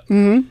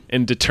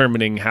in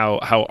determining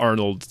how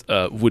Arnold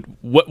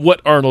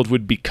what Arnold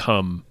would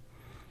become.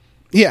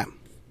 Yeah.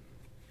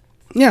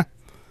 Yeah.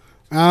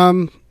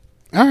 All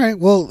right.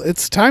 Well,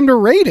 it's time to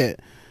rate it.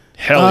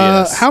 Hell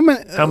yes. How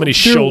many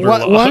shoulder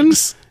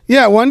logs?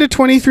 1 to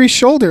 23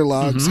 shoulder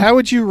logs. How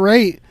would you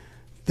rate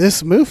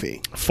this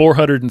movie?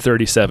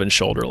 437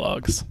 shoulder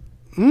logs.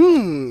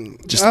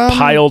 Just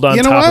piled on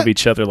top of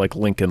each other like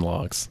Lincoln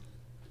logs.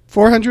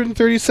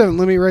 437.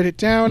 Let me write it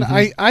down.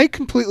 I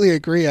completely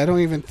agree. I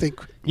don't even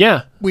think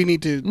we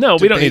need to. No,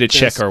 we don't need to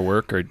check our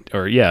work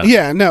or yeah.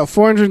 Yeah, no,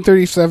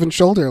 437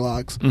 shoulder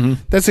logs.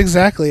 That's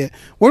exactly it.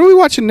 What are we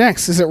watching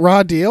next? Is it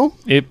Raw Deal?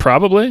 It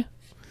probably.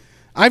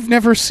 I've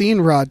never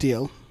seen Raw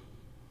Deal.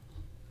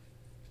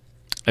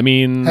 I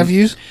mean, have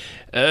you?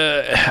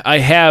 I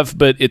have,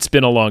 but it's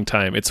been a long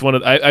time. It's one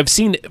of I've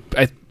seen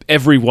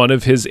every one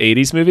of his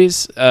 80s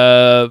movies,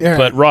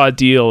 but Raw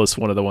Deal is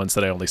one of the ones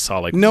that I only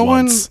saw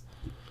once.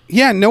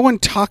 No one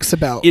talks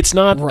about. It's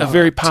not a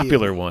very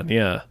popular one.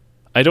 Yeah,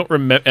 I don't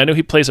remember. I know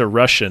he plays a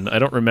Russian. I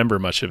don't remember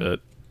much of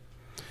it.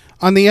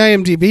 On the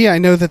IMDb, I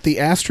know that the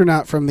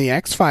astronaut from the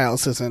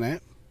X-Files is in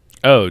it.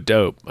 Oh,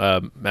 dope!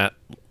 Matt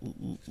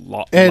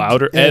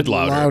Lauder. Ed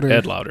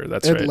Lauder.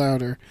 That's right. Ed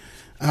Lauder.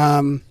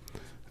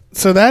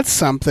 So that's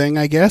something,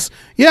 I guess.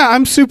 Yeah,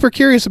 I'm super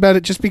curious about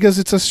it just because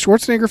it's a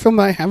Schwarzenegger film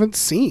that I haven't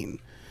seen.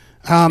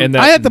 And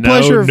that I had the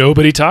pleasure of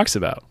nobody talks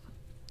about.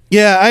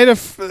 Yeah, I had a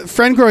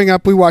friend growing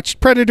up. We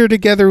watched Predator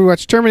together. We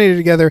watched Terminator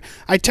together.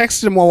 I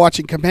texted him while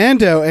watching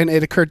Commando, and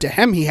it occurred to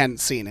him he hadn't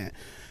seen it.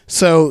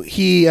 So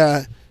he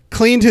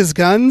cleaned his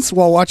guns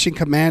while watching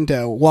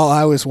Commando while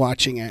I was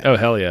watching it. Oh,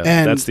 hell yeah.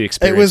 And that's the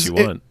experience you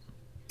want.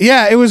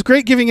 It was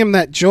great giving him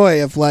that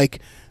joy of like,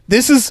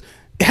 this is...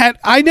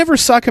 I never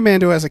saw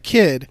Commando as a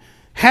kid.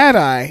 Had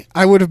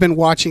I would have been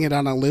watching it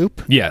on a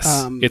loop.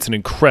 Yes, it's an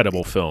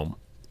incredible film.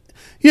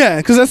 Yeah,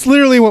 because that's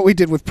literally what we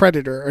did with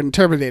Predator and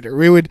Terminator.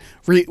 We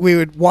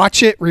would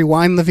watch it,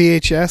 rewind the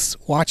VHS,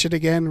 watch it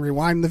again,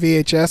 rewind the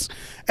VHS,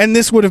 and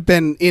this would have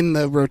been in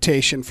the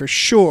rotation for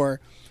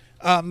sure.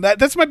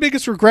 That's my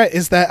biggest regret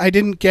is that I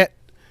didn't get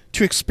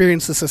to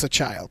experience this as a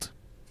child.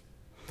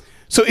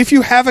 So if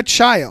you have a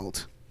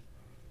child,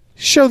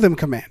 show them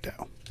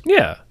Commando.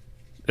 Yeah.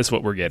 That's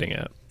what we're getting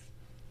at.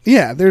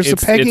 Yeah, there's a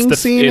pegging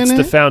scene in it. It's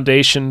the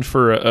foundation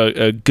for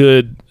a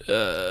good,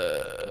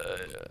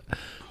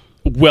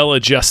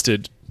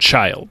 well-adjusted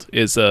child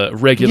is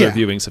regular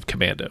viewings of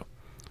Commando.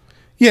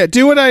 Yeah,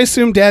 do what I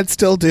assume dads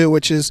still do,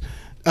 which is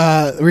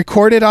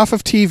record it off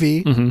of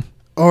TV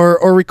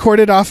or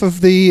record it off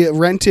of the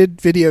rented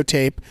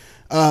videotape,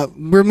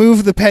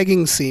 remove the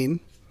pegging scene,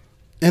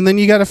 and then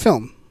you got a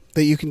film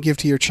that you can give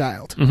to your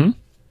child.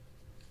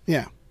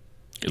 Yeah.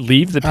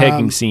 Leave the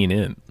pegging scene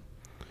in.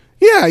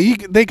 Yeah,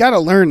 they got to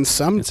learn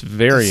some. It's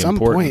very at some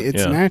important. Point.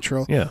 It's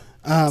natural. Yeah,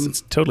 it's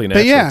totally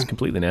natural. Yeah. It's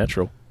completely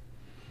natural.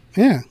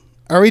 Yeah.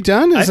 Are we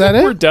done? I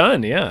think we're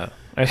done. Yeah.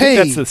 I think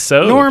that's the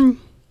so.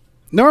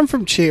 Norm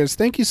from Cheers.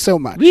 Thank you so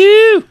much.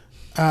 Woo!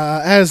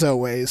 As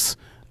always,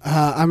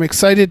 I'm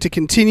excited to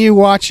continue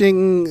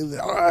watching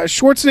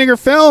Schwarzenegger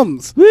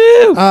films.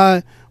 Woo!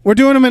 We're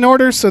doing them in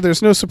order, so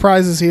there's no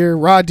surprises here.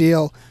 Raw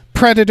Deal,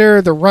 Predator,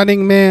 The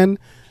Running Man.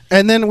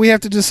 And then we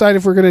have to decide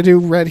if we're going to do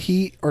Red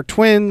Heat or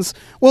Twins.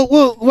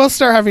 We'll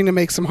start having to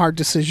make some hard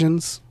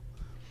decisions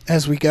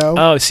as we go.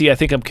 Oh, see, I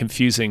think I'm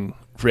confusing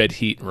Red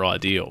Heat and Raw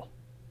Deal.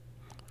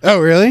 Oh,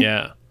 really?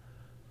 Yeah.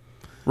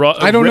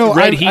 I don't know.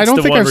 Red Heat's I don't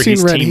the think one I've where seen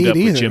he's Red teamed Heat up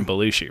either. with Jim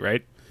Belushi,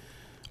 right?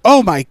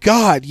 Oh my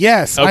God!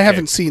 Yes, okay. I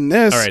haven't seen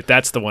this. All right,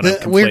 that's the one.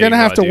 We're gonna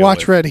have to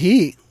watch Red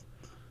Heat.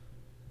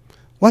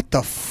 What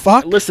the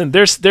fuck? Listen,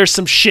 there's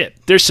some shit.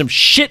 There's some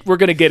shit we're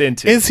gonna get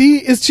into. Is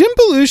Jim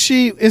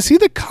Belushi? Is he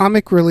the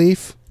comic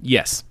relief?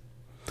 Yes.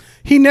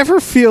 He never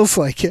feels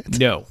like it.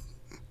 No.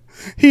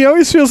 He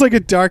always feels like a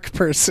dark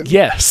person.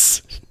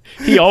 Yes.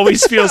 He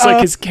always feels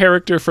like his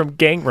character from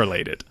Gang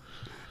Related.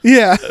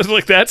 Yeah.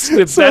 Like that's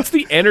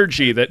the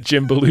energy that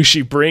Jim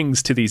Belushi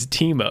brings to these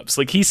team ups.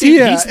 Like he's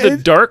the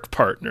dark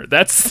partner.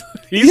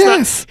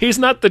 He's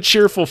not the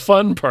cheerful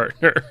fun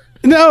partner.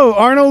 No,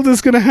 Arnold is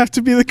going to have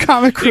to be the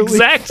comic relief.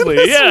 Exactly.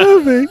 In this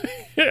movie.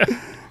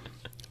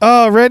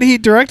 Oh, Red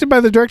Heat, directed by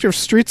the director of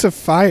Streets of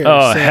Fire.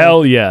 Oh,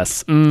 hell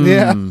yes.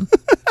 Yeah.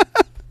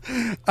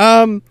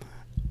 All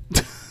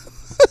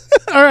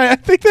right, I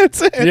think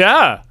that's it.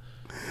 Yeah.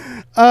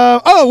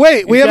 Oh,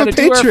 wait, we have a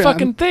Patreon. Do our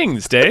fucking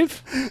things,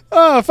 Dave.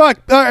 Oh,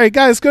 fuck. All right,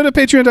 guys, go to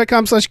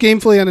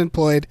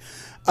patreon.com/gamefullyunemployed.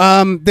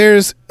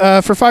 There's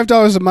for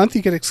 $5 a month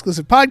you get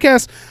exclusive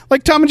podcasts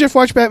like Tom and Jeff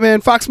Watch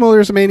Batman, Fox Mulder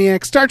is a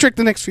Maniac, Star Trek: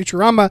 The Next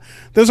Futurama.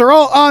 Those are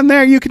all on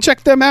there. You can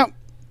check them out.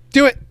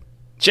 Do it.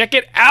 Check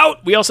it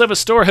out. We also have a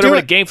store. Head over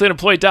to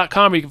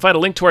gamefullyunemployed.com where you can find a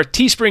link to our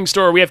Teespring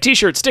store. We have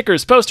t-shirts,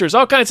 stickers, posters,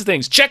 all kinds of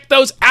things. Check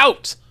those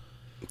out.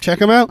 Check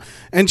them out.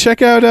 And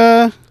check out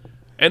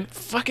and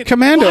fucking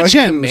Commando watch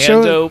again.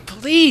 Commando,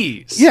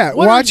 please. Yeah,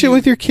 watch it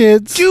with your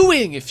kids.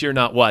 Doing if you're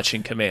not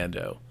watching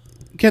Commando.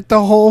 Get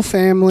the whole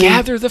family.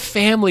 Gather the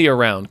family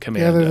around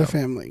Commando. Gather the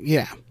family.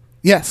 Yeah.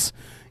 Yes.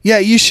 Yeah,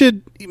 you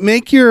should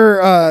make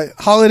your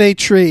holiday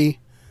tree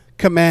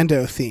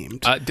Commando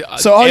themed.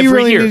 So all you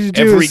really need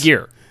to do every is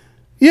year.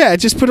 Yeah,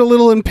 just put a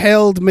little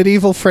impaled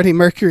medieval Freddie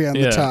Mercury on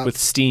the top with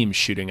steam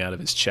shooting out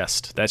of his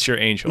chest. That's your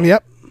angel.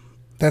 Yep.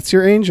 That's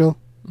your angel.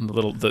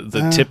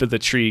 The tip of the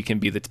tree can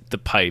be the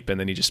pipe, and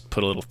then you just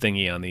put a little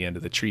thingy on the end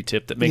of the tree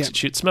tip that makes it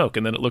shoot smoke,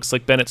 and then it looks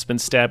like Bennett's been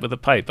stabbed with a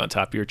pipe on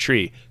top of your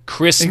tree.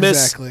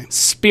 Christmas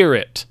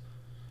spirit.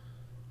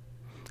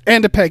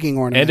 And a pegging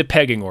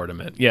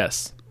ornament.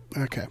 Yes.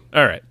 Okay.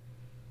 All right.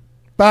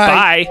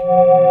 Bye. Bye.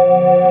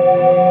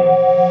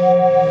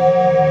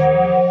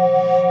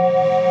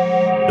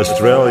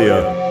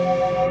 Australia.